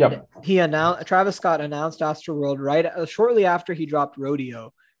 And Yep. Travis Scott announced Astroworld right shortly after he dropped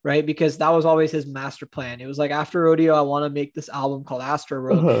Rodeo, right? Because that was always his master plan. It was like, after Rodeo, I want to make this album called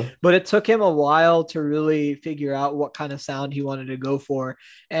Astroworld. Uh-huh. But it took him a while to really figure out what kind of sound he wanted to go for.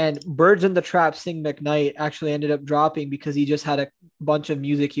 And Birds in the Trap Sing McKnight actually ended up dropping because he just had a bunch of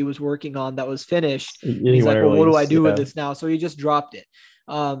music he was working on that was finished. And He he's went like, to well, what do I release. do with Yeah. this now? So he just dropped it.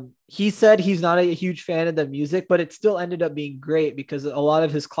 He said he's not a huge fan of the music, but it still ended up being great because a lot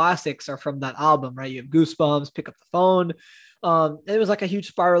of his classics are from that album, right? You have Goosebumps, Pick Up the Phone. It was like a huge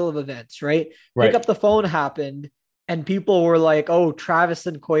spiral of events, right? Pick Right. Up the Phone happened, and people were like, "Oh, Travis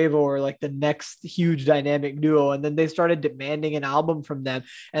and Quavo are like the next huge dynamic duo," and then they started demanding an album from them,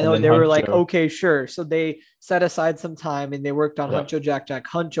 And then and they were like, Huncho. "Okay, sure." So they set aside some time and they worked on Yep. Huncho Jack Jack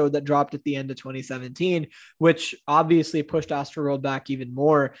Huncho that dropped at the end of 2017, which obviously pushed Astroworld back even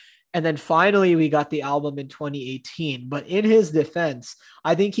more. And then finally, we got the album in 2018. But in his defense,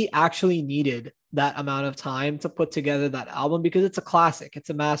 I think he actually needed that amount of time to put together that album because it's a classic. It's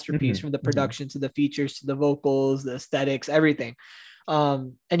a masterpiece, Mm-hmm. from the Mm-hmm. production to the features to the vocals, the aesthetics, everything.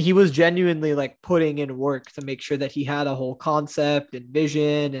 And he was genuinely like putting in work to make sure that he had a whole concept and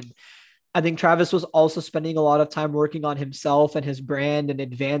vision. And I think Travis was also spending a lot of time working on himself and his brand and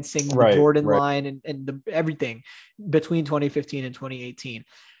advancing the Right. Jordan Right. line and everything between 2015 and 2018.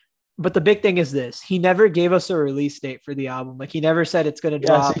 But the big thing is this: he never gave us a release date for the album. Like, he never said it's going to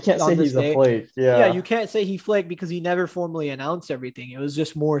Yeah. So you drop can't say on this he's a day. flake. Yeah, Yeah. you can't say he flaked because he never formally announced everything. It was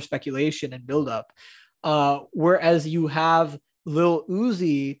just more speculation and buildup. Whereas you have Lil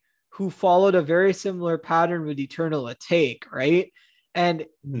Uzi, who followed a very similar pattern with Eternal Atake, right? And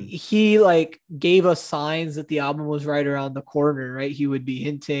Mhm. he like gave us signs that the album was right around the corner, right? He would be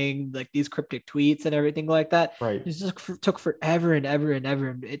hinting like these cryptic tweets and everything like that. Right. It just took forever and ever and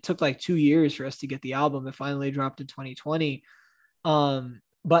ever. It took like 2 years for us to get the album. It finally dropped in 2020.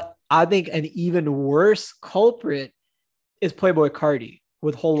 But I think an even worse culprit is Playboy Cardi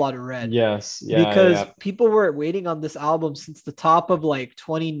with Whole Lot of Red, Yes. Yeah. because Yeah. people were waiting on this album since the top of like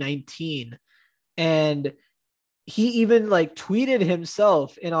 2019. And he even like tweeted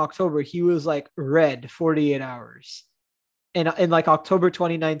himself in October. He was like, red 48 hours in like October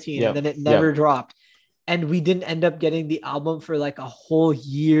 2019, and Yep. then it never Yep. dropped. And we didn't end up getting the album for like a whole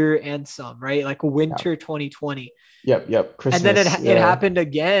year and some, right? Like Yep. winter 2020. Yep. Yep. And then Christmas. it Yeah. happened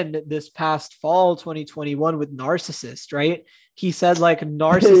again this past fall 2021 with Narcissist, right? He said like Yeah.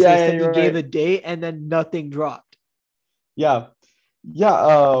 Narcissist Yeah. and he You're gave right. a date and then nothing dropped. Yeah.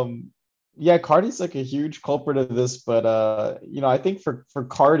 Yeah. Yeah, Cardi's like a huge culprit of this, but I think for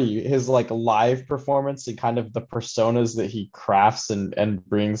Cardi, his like live performance and kind of the personas that he crafts and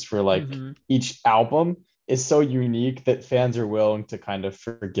brings for like Mm-hmm. each album is so unique that fans are willing to kind of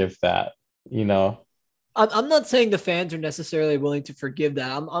forgive that, you know. I'm not saying the fans are necessarily willing to forgive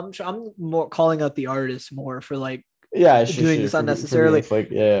that. I'm more calling out the artists more for like Yeah, sure, doing sure, this for being unnecessarily.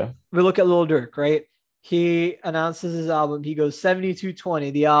 like, yeah. We look at Lil Durk, right? He announces his album. He goes 7220,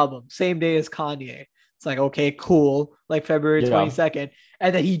 the album, same day as Kanye. It's like, okay, cool. Like February Yeah. 22nd.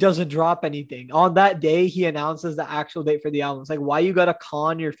 and then he doesn't drop anything. On that day, he announces the actual date for the album. It's like, why you gotta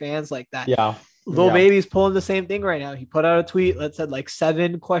con your fans like that? Yeah. Lil Baby's pulling the same thing right now. He put out a tweet that said like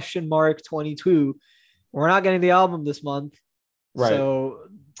 7?22. We're not getting the album this month. Right. So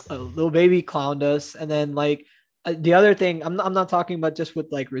Lil Baby clowned us. And then like the other thing, I'm not talking about just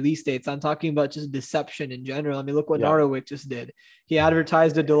with like release dates. I'm talking about just deception in general. I mean, look what Nardowick just did. He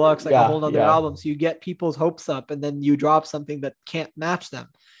advertised a deluxe, like a whole nother album. So you get people's hopes up and then you drop something that can't match them.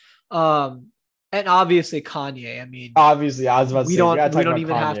 And obviously Kanye. I mean, obviously, I was about to say, we don't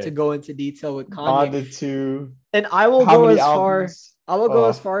even have to go into detail with Kanye. Donda 2. And I will go as far. I will go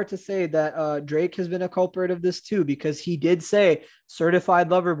as far to say that Drake has been a culprit of this too, because he did say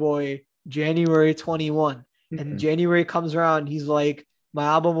Certified Lover Boy January 21. And January comes around, he's like, my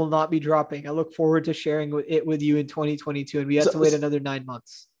album will not be dropping. I look forward to sharing it with you in 2022. And we had to wait another 9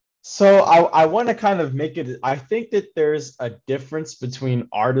 months. So I want to kind of make it, I think that there's a difference between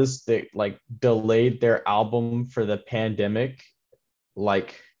artists that like delayed their album for the pandemic.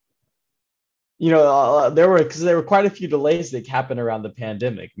 Like, there were quite a few delays that happened around the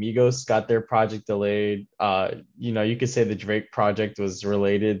pandemic. Migos got their project delayed. You could say the Drake project was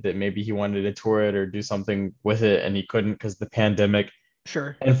related, that maybe he wanted to tour it or do something with it and he couldn't because the pandemic.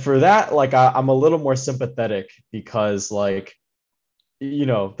 Sure. And for that, like I'm a little more sympathetic because like,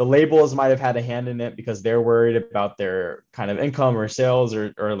 the labels might have had a hand in it because they're worried about their kind of income or sales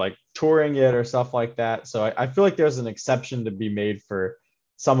or like touring it or stuff like that. So I feel like there's an exception to be made for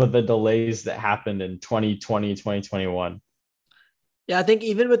some of the delays that happened in 2020, 2021. Yeah, I think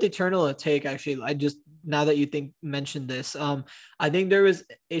even with Eternal Take, actually, now that you mentioned this, I think there was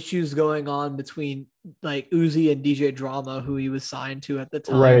issues going on between like Uzi and DJ Drama, who he was signed to at the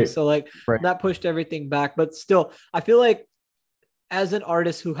time. Right. So like that pushed everything back. But still, I feel like as an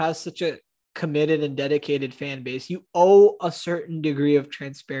artist who has such a committed and dedicated fan base, you owe a certain degree of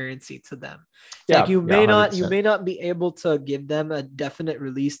transparency to them. Like you may not be able to give them a definite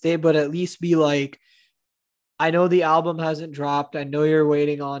release date, but at least be like, I know the album hasn't dropped. I know you're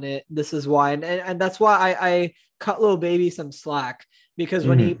waiting on it. This is why. And that's why I cut Lil Baby some slack, because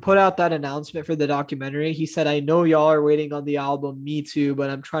when he put out that announcement for the documentary, he said, I know y'all are waiting on the album. Me too, but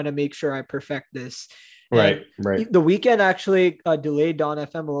I'm trying to make sure I perfect this. Right. The Weeknd actually delayed Dawn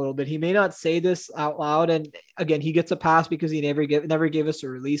FM a little bit. He may not say this out loud, and again, he gets a pass because he never gave us a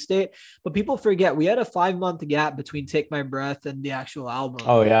release date. But people forget we had a 5-month gap between Take My Breath and the actual album.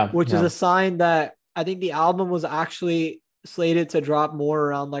 Oh yeah, which is a sign that I think the album was actually slated to drop more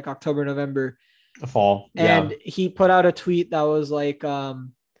around like October, November, fall. And he put out a tweet that was like,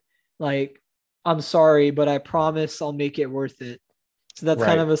 I'm sorry, but I promise I'll make it worth it. So that's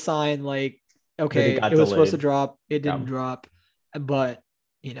kind of a sign like, okay, it was supposed to drop. It didn't drop, but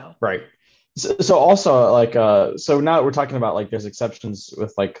Right. So also like, so now we're talking about like, there's exceptions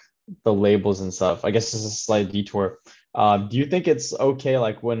with like the labels and stuff. I guess this is a slight detour. Do you think it's okay,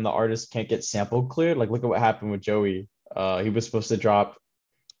 like when the artist can't get sample cleared? Like look at what happened with Joey. He was supposed to drop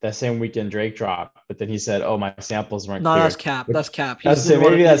that same weekend Drake dropped, but then he said, "Oh, my samples weren't cleared." That's cap. That's cap. That's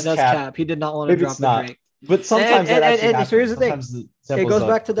cap. He did not want to drop the Drake. But sometimes and so here's the thing. It goes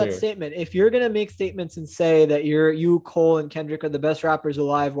back to that statement. If you're gonna make statements and say that you, Cole, and Kendrick are the best rappers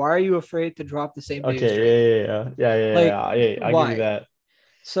alive, why are you afraid to drop the same day? Okay, yeah. I'll give you that.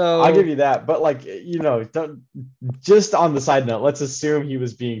 So I'll give you that. But like, don't, just on the side note, let's assume he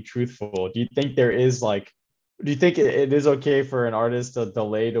was being truthful. Do you think it is okay for an artist to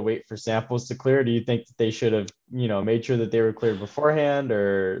delay to wait for samples to clear? Do you think that they should have, made sure that they were cleared beforehand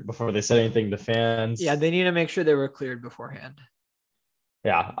or before they said anything to fans? Yeah, they need to make sure they were cleared beforehand.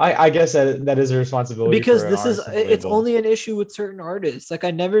 Yeah, I guess that is a responsibility. Because it's only an issue with certain artists. Like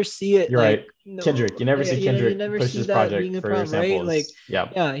I never see it. You're right. Kendrick, you never see Kendrick push his project being a problem, for samples. Right? Like,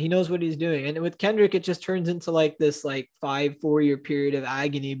 yeah, he knows what he's doing. And with Kendrick, it just turns into like this like 4-year period of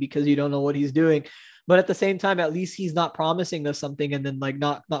agony because you don't know what he's doing. But at the same time, at least he's not promising us something and then like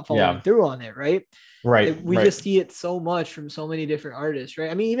not following through on it, right? Right. We just see it so much from so many different artists,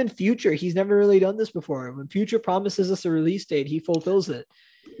 right? I mean, even Future, he's never really done this before. When Future promises us a release date, he fulfills it.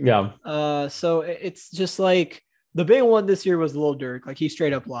 Yeah. So it's just like the big one this year was Lil Durk. Like he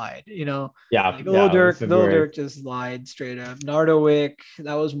straight up lied, Yeah. Like Lil Durk just lied straight up. Nardowick,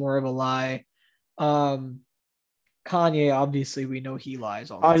 that was more of a lie. Kanye, obviously, we know he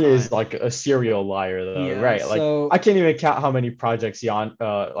lies all the time. Kanye is like a serial liar, though, right? Like I can't even count how many projects like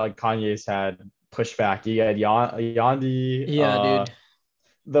Kanye's had pushback. You had Yandhi, dude.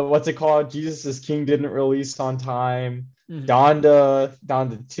 The what's it called? Jesus is King didn't release on time. Donda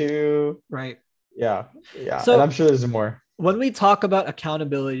 2, right? Yeah. So and I'm sure there's more. When we talk about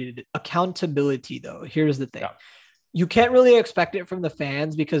accountability, though, here's the thing. you can't really expect it from the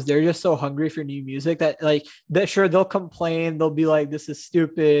fans because they're just so hungry for new music that like that sure they'll complain, they'll be like, this is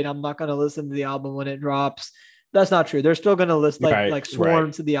stupid, I'm not gonna listen to the album when it drops. That's not true. They're still gonna list like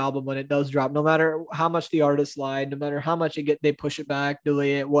swarm to the album when it does drop, no matter how much the artist lied, no matter how much they push it back,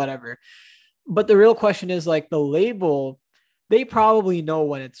 delay it, whatever. But the real question is like the label, they probably know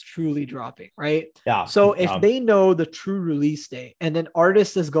when it's truly dropping, right? Yeah. So if they know the true release date and then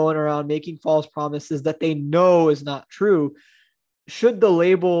artist is going around making false promises that they know is not true, should the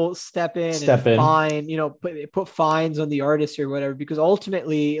label step in fine, put fines on the artist or whatever? Because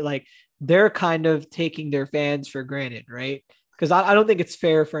ultimately, like they're kind of taking their fans for granted, right? Because I don't think it's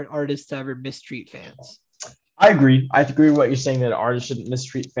fair for an artist to ever mistreat fans. I agree. I agree with what you're saying that artists shouldn't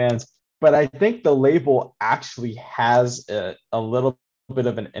mistreat fans. But I think the label actually has a little bit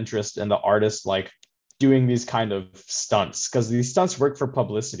of an interest in the artist, like doing these kind of stunts, because these stunts work for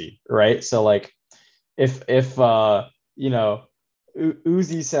publicity, right? So like if Uzi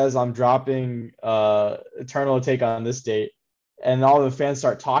says I'm dropping Eternal Take on this date, and all the fans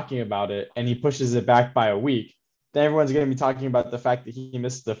start talking about it, and he pushes it back by a week, then everyone's going to be talking about the fact that he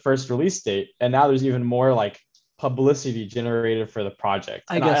missed the first release date, and now there's even more like publicity generated for the project.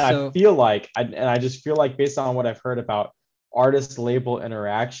 I feel like, I just feel like based on what I've heard about artist label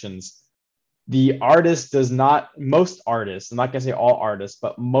interactions, the artist does not, most artists, I'm not gonna say all artists,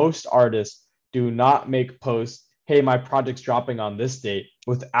 but most artists do not make posts, hey, my project's dropping on this date,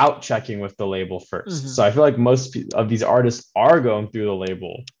 without checking with the label first. So I feel like most of these artists are going through the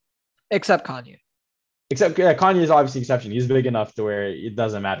label. Except Kanye. Kanye is obviously an exception. He's big enough to where it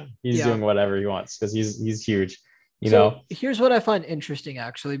doesn't matter. He's doing whatever he wants because he's huge. You know, here's what I find interesting,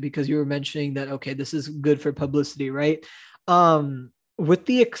 actually, because you were mentioning that, okay, this is good for publicity, right? With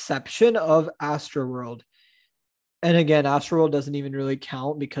the exception of Astroworld. And again, Astroworld doesn't even really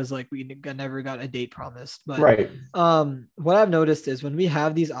count because like we never got a date promised. But what I've noticed is when we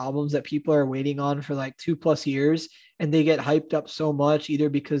have these albums that people are waiting on for like 2+ years and they get hyped up so much,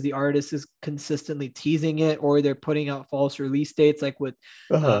 either because the artist is consistently teasing it or they're putting out false release dates, like with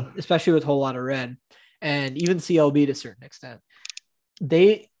especially with Whole Lotta Red. And even CLB to a certain extent,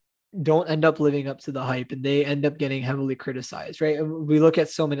 they don't end up living up to the hype and they end up getting heavily criticized, right? And we look at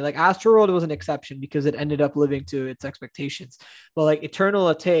so many, like Astroworld was an exception because it ended up living to its expectations. But like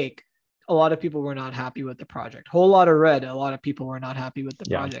Eternal Take, a lot of people were not happy with the project. Whole Lotta Red, a lot of people were not happy with the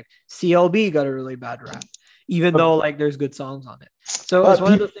project. CLB got a really bad rap, even though like there's good songs on it. So it's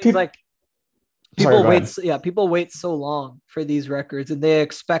one of those things like, people wait so long for these records and they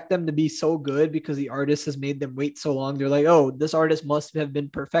expect them to be so good because the artist has made them wait so long. They're like, oh, this artist must have been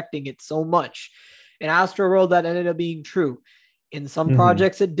perfecting it so much. In Astroworld, that ended up being true. In some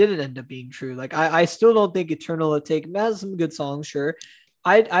projects, it didn't end up being true. Like I still don't think Eternal Take has some good songs, sure.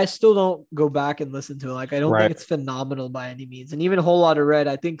 I still don't go back and listen to it. Like I don't think it's phenomenal by any means. And even Whole Lotta Red,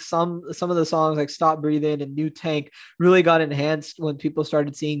 I think some of the songs like Stop Breathing and New Tank really got enhanced when people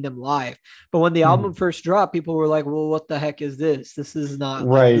started seeing them live. But when the album first dropped, people were like, well, what the heck is this? This is not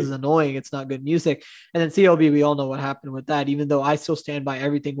this is annoying. It's not good music. And then CLB, we all know what happened with that. Even though I still stand by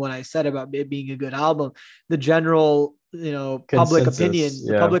everything what I said about it being a good album, the general, public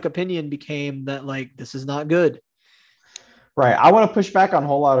opinion became that like this is not good. Right. I want to push back on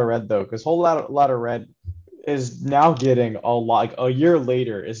Whole Lotta Red though, because Whole Lotta Red is now getting a lot, like a year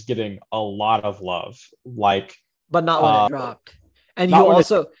later is getting a lot of love. Like, but not when it dropped. And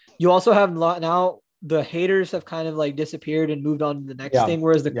you also have now the haters have kind of like disappeared and moved on to the next thing,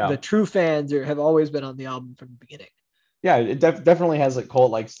 whereas the true fans have always been on the album from the beginning. Yeah, it definitely has a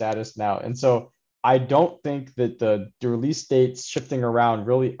cult-like status now. And so I don't think that the release dates shifting around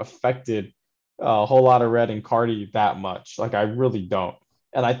really affected a Whole Lotta Red and Cardi that much. Like I really don't.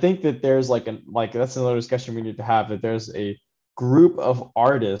 And I think that there's like that's another discussion we need to have, that there's a group of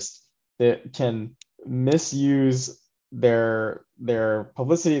artists that can misuse their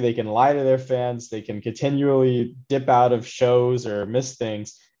publicity. They can lie to their fans. They can continually dip out of shows or miss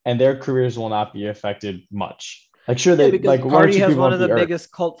things, and their careers will not be affected much. Like sure, they like Cardi has one of the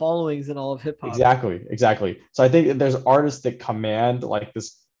biggest cult followings in all of hip hop. Exactly. So I think that there's artists that command like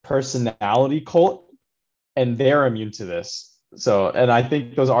this personality cult and they're immune to this. So, and I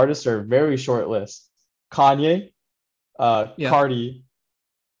think those artists are very short list. Kanye, Cardi,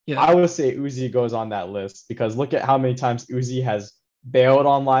 I would say Uzi goes on that list because look at how many times Uzi has bailed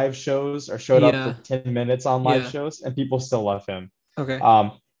on live shows or showed up for 10 minutes on live shows and people still love him. Okay.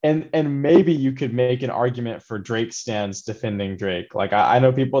 And maybe you could make an argument for Drake stans defending Drake. Like I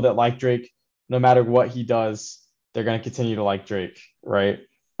know people that like Drake, no matter what he does, they're going to continue to like Drake, right?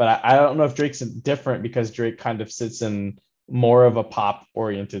 But I don't know if Drake's different because Drake kind of sits in more of a pop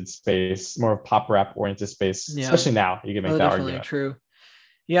oriented space, more of pop rap oriented space, especially now. You can make that definitely argument. True.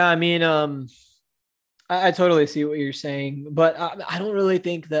 Yeah, I mean, I totally see what you're saying, but I don't really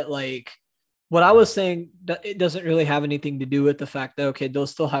think that like what I was saying, it doesn't really have anything to do with the fact that, okay, they'll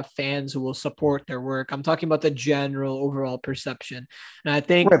still have fans who will support their work. I'm talking about the general overall perception. And I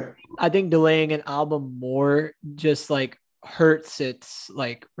think delaying an album more just like hurts its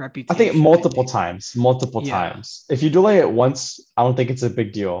like reputation. I think multiple times. If you delay it once, I don't think it's a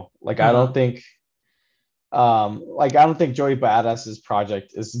big deal. Like, I don't think Joey Badass's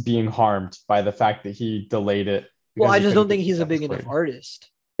project is being harmed by the fact that he delayed it. Well, I just don't think he's a big enough artist.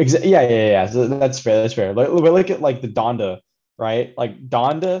 Yeah. So that's fair. But look at like the Donda, right? Like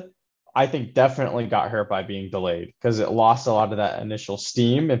Donda, I think definitely got hurt by being delayed because it lost a lot of that initial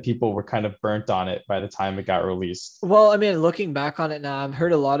steam and people were kind of burnt on it by the time it got released. Well, I mean, looking back on it now, I've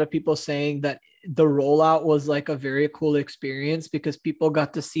heard a lot of people saying that the rollout was like a very cool experience because people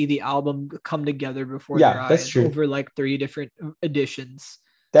got to see the album come together before their eyes over like 3 different editions.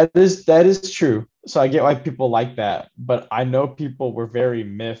 That is true. So I get why people like that, but I know people were very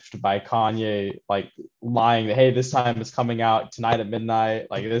miffed by Kanye like lying that, hey, this time it's coming out tonight at midnight,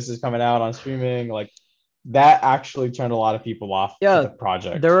 like this is coming out on streaming. Like that actually turned a lot of people off the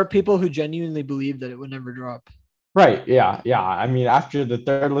project. There were people who genuinely believed that it would never drop. Right. Yeah. I mean, after the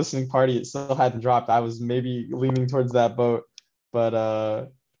 3rd listening party, it still hadn't dropped. I was maybe leaning towards that boat, but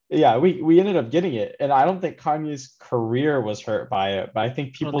yeah, we ended up getting it, and I don't think Kanye's career was hurt by it, but I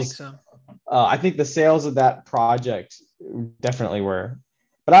think I think the sales of that project definitely were.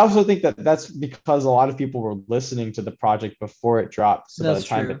 But I also think that that's because a lot of people were listening to the project before it dropped. So by the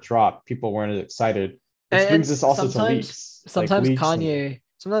time it dropped, people weren't as excited. Which brings us also to leaks. Sometimes Kanye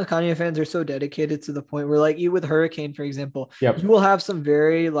fans are so dedicated to the point where, like, you with Hurricane, for example, you will have some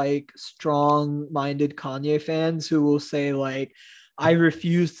very like strong-minded Kanye fans who will say like, I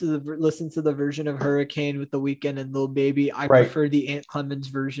refuse to listen to the version of Hurricane with The Weeknd and Lil Baby. I prefer the Ant Clemens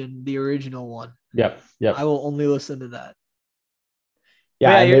version, the original one. Yep. I will only listen to that.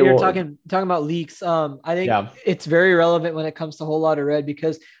 Yeah, you're talking about leaks. I think it's very relevant when it comes to Whole Lotta Red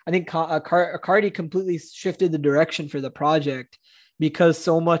because I think Cardi completely shifted the direction for the project because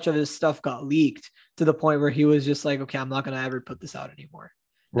so much of his stuff got leaked to the point where he was just like, okay, I'm not going to ever put this out anymore.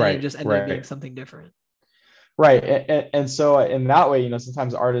 And it just ended up being something different. Right. And so in that way,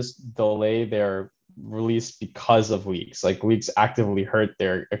 sometimes artists delay their release because of leaks. Like leaks actively hurt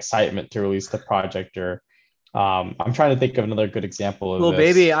their excitement to release the project. Or I'm trying to think of another good example of Lil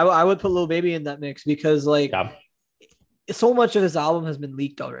Baby. I would put Lil Baby in that mix because like so much of his album has been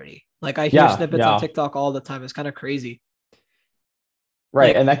leaked already. Like I hear snippets on TikTok all the time. It's kind of crazy. Right.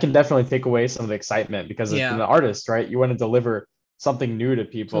 Like, and that can definitely take away some of the excitement because it's an artist, right? You want to deliver something new to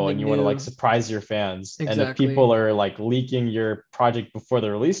people and you want to like surprise your fans. Exactly. And if people are like leaking your project before the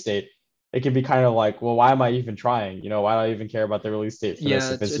release date, it can be kind of like, well, why am I even trying? Why do I even care about the release date for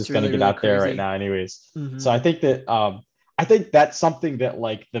this if it's just going to get out there right now anyways? Mm-hmm. So I think that's something that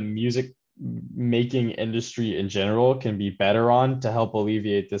like the music making industry in general can be better on to help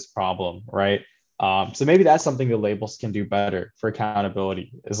alleviate this problem, right? So maybe that's something the labels can do better for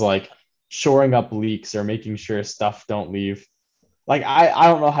accountability is like shoring up leaks or making sure stuff don't leave. Like I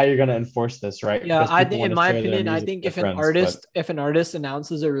don't know how you're gonna enforce this, right? Yeah, I think in my opinion, I think if an artist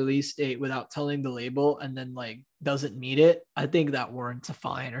announces a release date without telling the label and then like doesn't meet it, I think that warrants a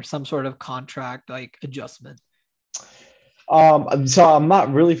fine or some sort of contract like adjustment. So I'm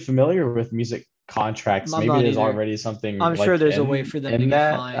not really familiar with music contracts. Maybe there's already something. I'm sure there's a way for them to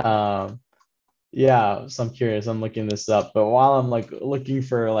get fined. Yeah, so I'm curious. I'm looking this up, but while I'm like looking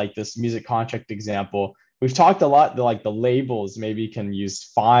for like this music contract example. We've talked a lot that like the labels maybe can use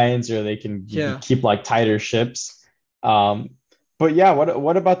fines or they can keep like tighter ships. But yeah,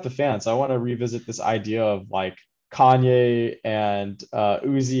 what about the fans? I want to revisit this idea of like Kanye and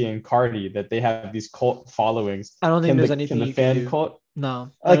Uzi and Cardi that they have these cult followings. I don't think there's anything can the fan cult.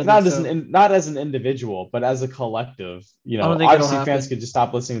 No, like not as an individual, but as a collective. Obviously fans could just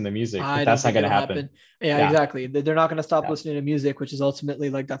stop listening to music, but that's not going to happen. Yeah, exactly. They're not going to stop listening to music, which is ultimately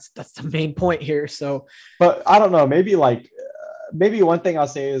like that's the main point here. So, but I don't know. Maybe one thing I'll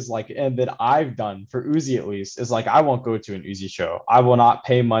say is like, and that I've done for Uzi at least is like I won't go to an Uzi show. I will not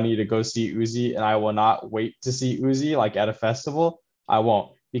pay money to go see Uzi, and I will not wait to see Uzi like at a festival. I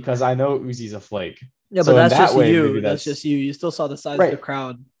won't because I know Uzi's a flake. Yeah, but that's just you. That's just you. You still saw the size of the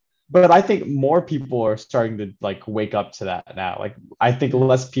crowd. But I think more people are starting to like wake up to that now. Like I think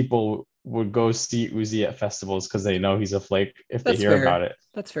less people would go see Uzi at festivals because they know he's a flake if they hear about it.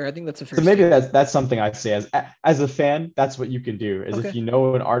 That's fair. I think that's a fair. So maybe that's something I say as a fan. That's what you can do. Is if you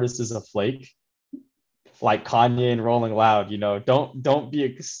know an artist is a flake, like Kanye and Rolling Loud. Don't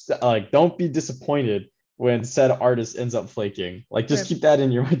be disappointed when said artist ends up flaking. Like just keep that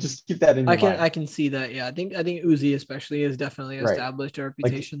in your mind. I can see that. Yeah, I think Uzi especially has definitely Right. established a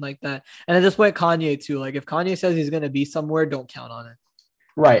reputation like that. And at this point, Kanye too. Like if Kanye says he's gonna be somewhere, don't count on it.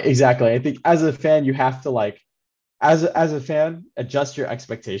 Right, exactly. I think as a fan, you have to as a fan, adjust your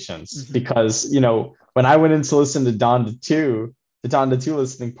expectations because when I went in to listen to the Donda 2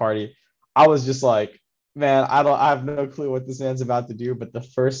 listening party, I was just like, man, I have no clue what this man's about to do. But the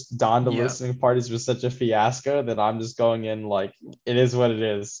first Donda listening parties was such a fiasco that I'm just going in like it is what it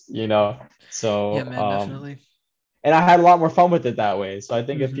is. So yeah, man, definitely. And I had a lot more fun with it that way. So I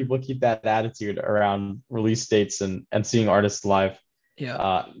think if people keep that attitude around release dates and seeing artists live,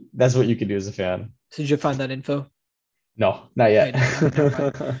 that's what you can do as a fan. So did you find that info? No, not yet.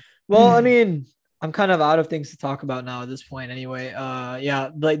 Well, I mean, I'm kind of out of things to talk about now at this point anyway. Yeah,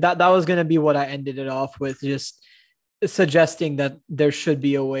 like that was gonna be what I ended it off with, just suggesting that there should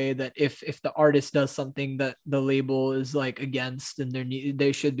be a way that if the artist does something that the label is like against, then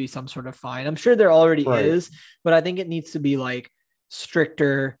there should be some sort of fine. I'm sure there already is, but I think it needs to be like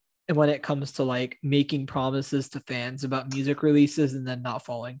stricter. And when it comes to like making promises to fans about music releases and then not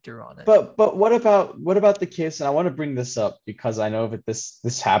following through on it. But what about the case? And I want to bring this up because I know that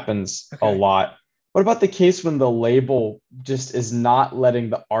this happens a lot. What about the case when the label just is not letting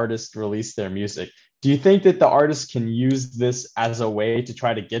the artist release their music? Do you think that the artist can use this as a way to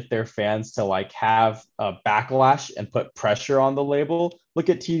try to get their fans to like have a backlash and put pressure on the label? Look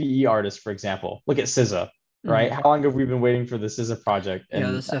at TDE artists, for example. Look at SZA, right? How long have we been waiting for the SZA project? And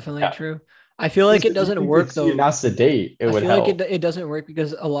yeah, that's definitely true. I feel like it doesn't work though. That's the date. It would help. Like it doesn't work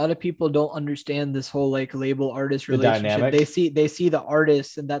because a lot of people don't understand this whole like label artist relationship. They see the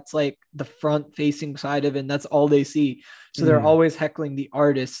artist and that's like the front facing side of it. And that's all they see. So they're always heckling the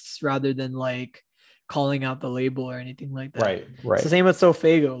artists rather than like calling out the label or anything like that. Right. It's the same with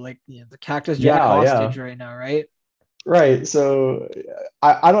Sofego, like the Cactus Jack hostage right now, right? Right. So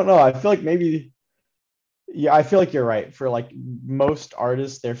I don't know. I feel like maybe. Yeah, I feel like you're right. For like most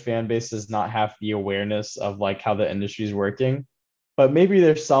artists, their fan base does not have the awareness of like how the industry is working. But maybe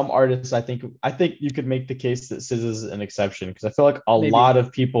there's some artists. I think you could make the case that SZA is an exception because I feel like a lot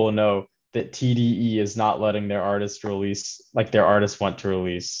of people know that TDE is not letting their artists release like their artists want to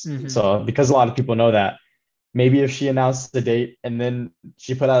release. So because a lot of people know that, maybe if she announced the date and then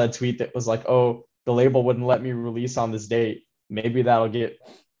she put out a tweet that was like, "Oh, the label wouldn't let me release on this date," maybe that'll get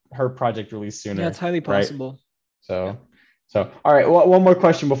her project released sooner. Yeah, it's highly possible. Right? So all right. Well, one more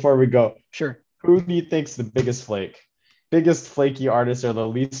question before we go. Sure. Who do you think's the biggest flaky artist or the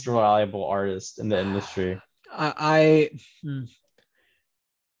least reliable artist in the industry? I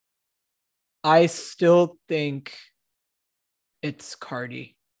still think it's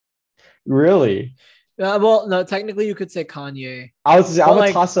Cardi. Really? Well, no, technically you could say Kanye. I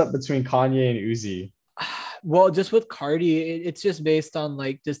would toss up between Kanye and Uzi. Well, just with Cardi, it's just based on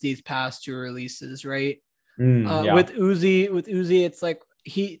like just these past two releases, right? With Uzi, it's like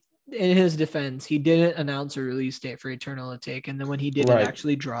in his defense, he didn't announce a release date for Eternal Atake, and then when he did, it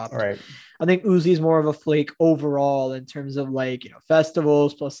actually dropped. Right. I think Uzi's more of a flake overall in terms of like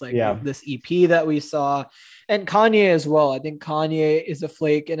festivals plus like this EP that we saw, and Kanye as well. I think Kanye is a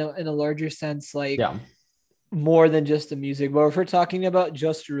flake in a larger sense, like more than just the music. But if we're talking about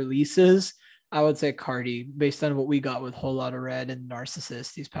just releases, I would say Cardi, based on what we got with Whole Lotta Red and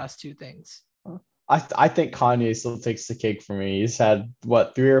Narcissist, these past two things. I think Kanye still takes the cake for me. He's had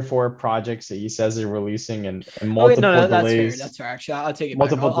 3 or 4 projects that he says are releasing and multiple delays. That's fair. Actually, I'll take it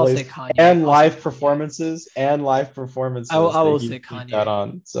multiple back. I'll say Kanye and live performances and live performances. I will say Kanye. That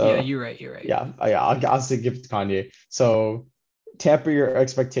on. So yeah, you're right. Yeah. I'll say give it to Kanye. So temper your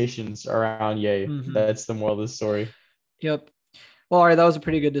expectations around Ye. That's the moral of the story. Yep. Well, all right, that was a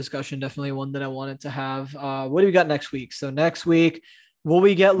pretty good discussion. Definitely one that I wanted to have. What do we got next week? So next week, will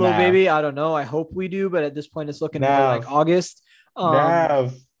we get Lil Baby? I don't know. I hope we do, but at this point, it's looking more like August.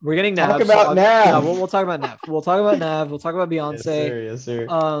 Nav. We're getting Nav. Talk about Nav. Yeah, we'll talk about Nav. We'll talk about Nav. We'll talk about Beyonce. Yes, sir.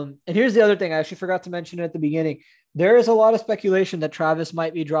 And here's the other thing. I actually forgot to mention it at the beginning. There is a lot of speculation that Travis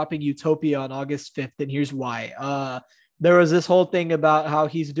might be dropping Utopia on August 5th, and here's why. There was this whole thing about how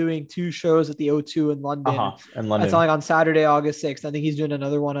he's doing 2 shows at the O2 in London. It's like on Saturday, August 6th. I think he's doing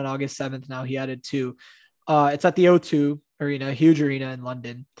another one on August 7th. Now he added 2. It's at the O2 arena, huge arena in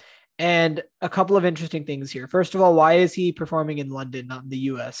London. And a couple of interesting things here. First of all, why is he performing in London, not in the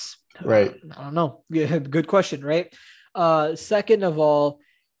US? Right. I don't know. Good question, right? Second of all,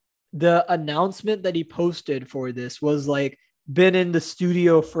 the announcement that he posted for this was like, been in the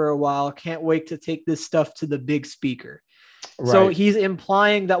studio for a while. Can't wait to take this stuff to the big speaker. So he's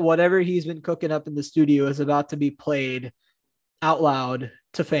implying that whatever he's been cooking up in the studio is about to be played out loud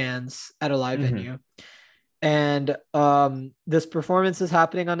to fans at a live venue. And this performance is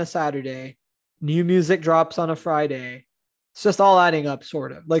happening on a Saturday. New music drops on a Friday. It's just all adding up,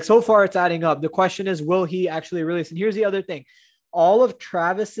 sort of. Like, so far it's adding up. The question is, will he actually release? And here's the other thing. All of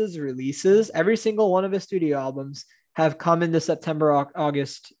Travis's releases, every single one of his studio albums, have come in the September,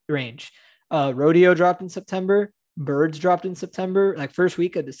 August range. Rodeo dropped in September. Birds dropped in September, like first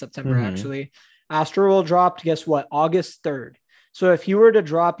week of the September, actually. Astroworld dropped, guess what? August 3rd. So if you were to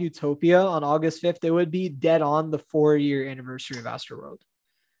drop Utopia on August 5th, it would be dead on the 4-year anniversary of Astroworld.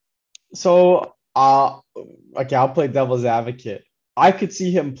 So, okay, I'll play devil's advocate. I could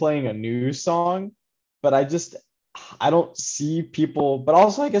see him playing a new song, but I don't see people, but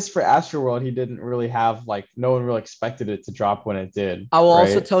also I guess for Astroworld, he didn't really have, like, no one really expected it to drop when it did. I will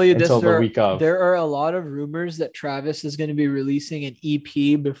also tell you this, there are a lot of rumors that Travis is going to be releasing an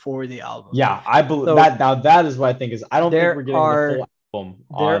EP before the album. Yeah, I believe that. Now that is what I think is, I don't think we're getting the full album.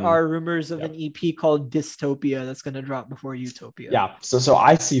 There are rumors of an EP called Dystopia that's going to drop before Utopia. Yeah, so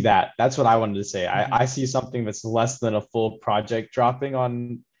I see that. That's what I wanted to say. I see something that's less than a full project dropping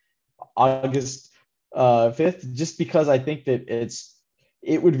on August 5th, just because I think that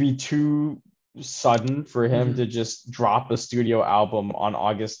it would be too sudden for him to just drop a studio album on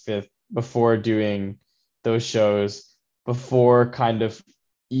August 5th before doing those shows, before kind of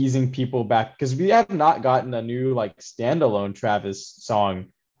easing people back, because we have not gotten a new, like, standalone Travis song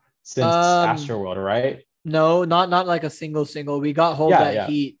since Astroworld, right? No, not like a single. We got Hold That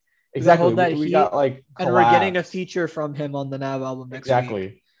Heat. Exactly. We got, like, Collabs. And we're getting a feature from him on the NAV album next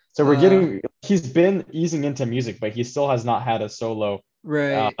week. So he's been easing into music, but he still has not had a solo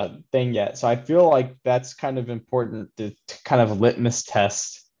thing yet. So I feel like that's kind of important to kind of litmus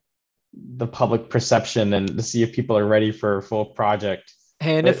test the public perception and to see if people are ready for a full project.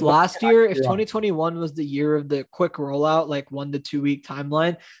 And if 2021 was the year of the quick rollout, like 1 to 2 week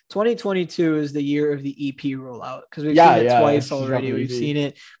timeline, 2022 is the year of the EP rollout, because we've seen it twice already. We've seen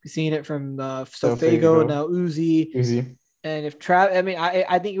it from Sofago, now Uzi. And if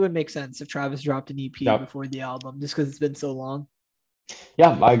I think it would make sense if Travis dropped an EP before the album, just because it's been so long.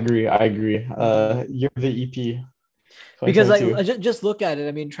 Yeah, I agree. You're the EP. Because just look at it.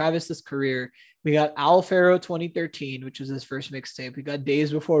 I mean, Travis's career, we got Al Faro 2013, which was his first mixtape. We got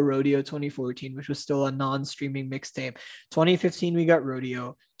Days Before Rodeo 2014, which was still a non-streaming mixtape. 2015, we got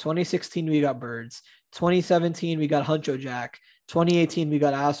Rodeo. 2016, we got Birds. 2017, we got Huncho Jack. 2018, we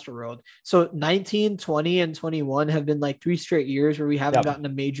got Astroworld. So 19, 20, and 21 have been like 3 straight years where we haven't gotten a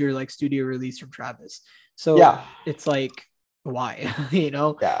major like studio release from Travis. So it's like, why? You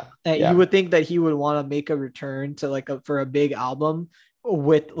would think that he would want to make a return to for a big album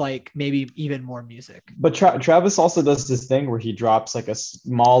with like maybe even more music. But Travis also does this thing where he drops like a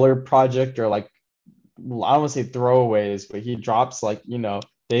smaller project, or like, I don't want to say throwaways, but he drops like,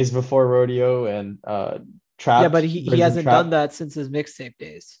 Days Before Rodeo and Trap. Yeah, but he hasn't done that since his mixtape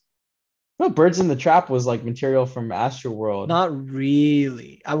days. No, Birds in the Trap was like material from Astroworld. Not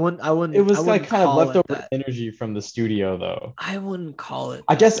really. I wouldn't. It was like kind of leftover energy from the studio, though. I wouldn't call it.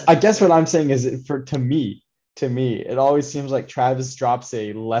 I guess what I'm saying is, to me, it always seems like Travis drops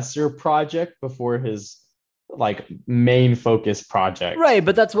a lesser project before his like main focus project. Right,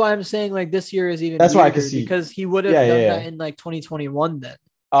 but that's why I'm saying like this year is even. That's why I can see, because he would have done that in like 2021 then.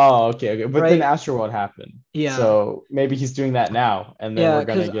 Oh, okay. But then Astroworld happened. Yeah. So maybe he's doing that now, and then we're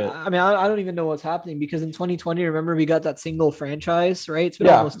gonna get. I mean, I don't even know what's happening, because in 2020, remember, we got that single franchise, right? It's been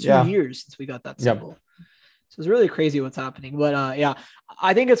almost 2 years since we got that single. Yep. So it's really crazy what's happening. But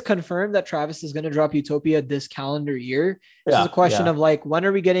I think it's confirmed that Travis is going to drop Utopia this calendar year. This is a question of like, when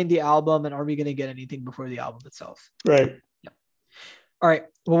are we getting the album, and are we going to get anything before the album itself? Right. All right.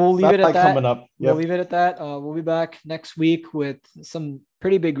 Well, we'll leave it at that. Coming up. Yep. We'll leave it at that. We'll be back next week with some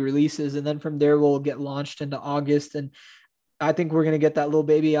pretty big releases, and then from there we'll get launched into August. And I think we're gonna get that Lil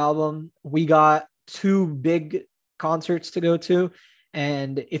Baby album. We got 2 big concerts to go to,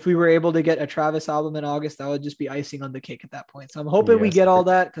 and if we were able to get a Travis album in August, that would just be icing on the cake at that point. So I'm hoping we get all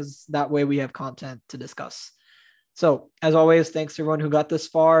that, because that way we have content to discuss. So as always, thanks to everyone who got this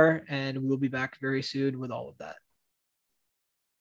far, and we'll be back very soon with all of that.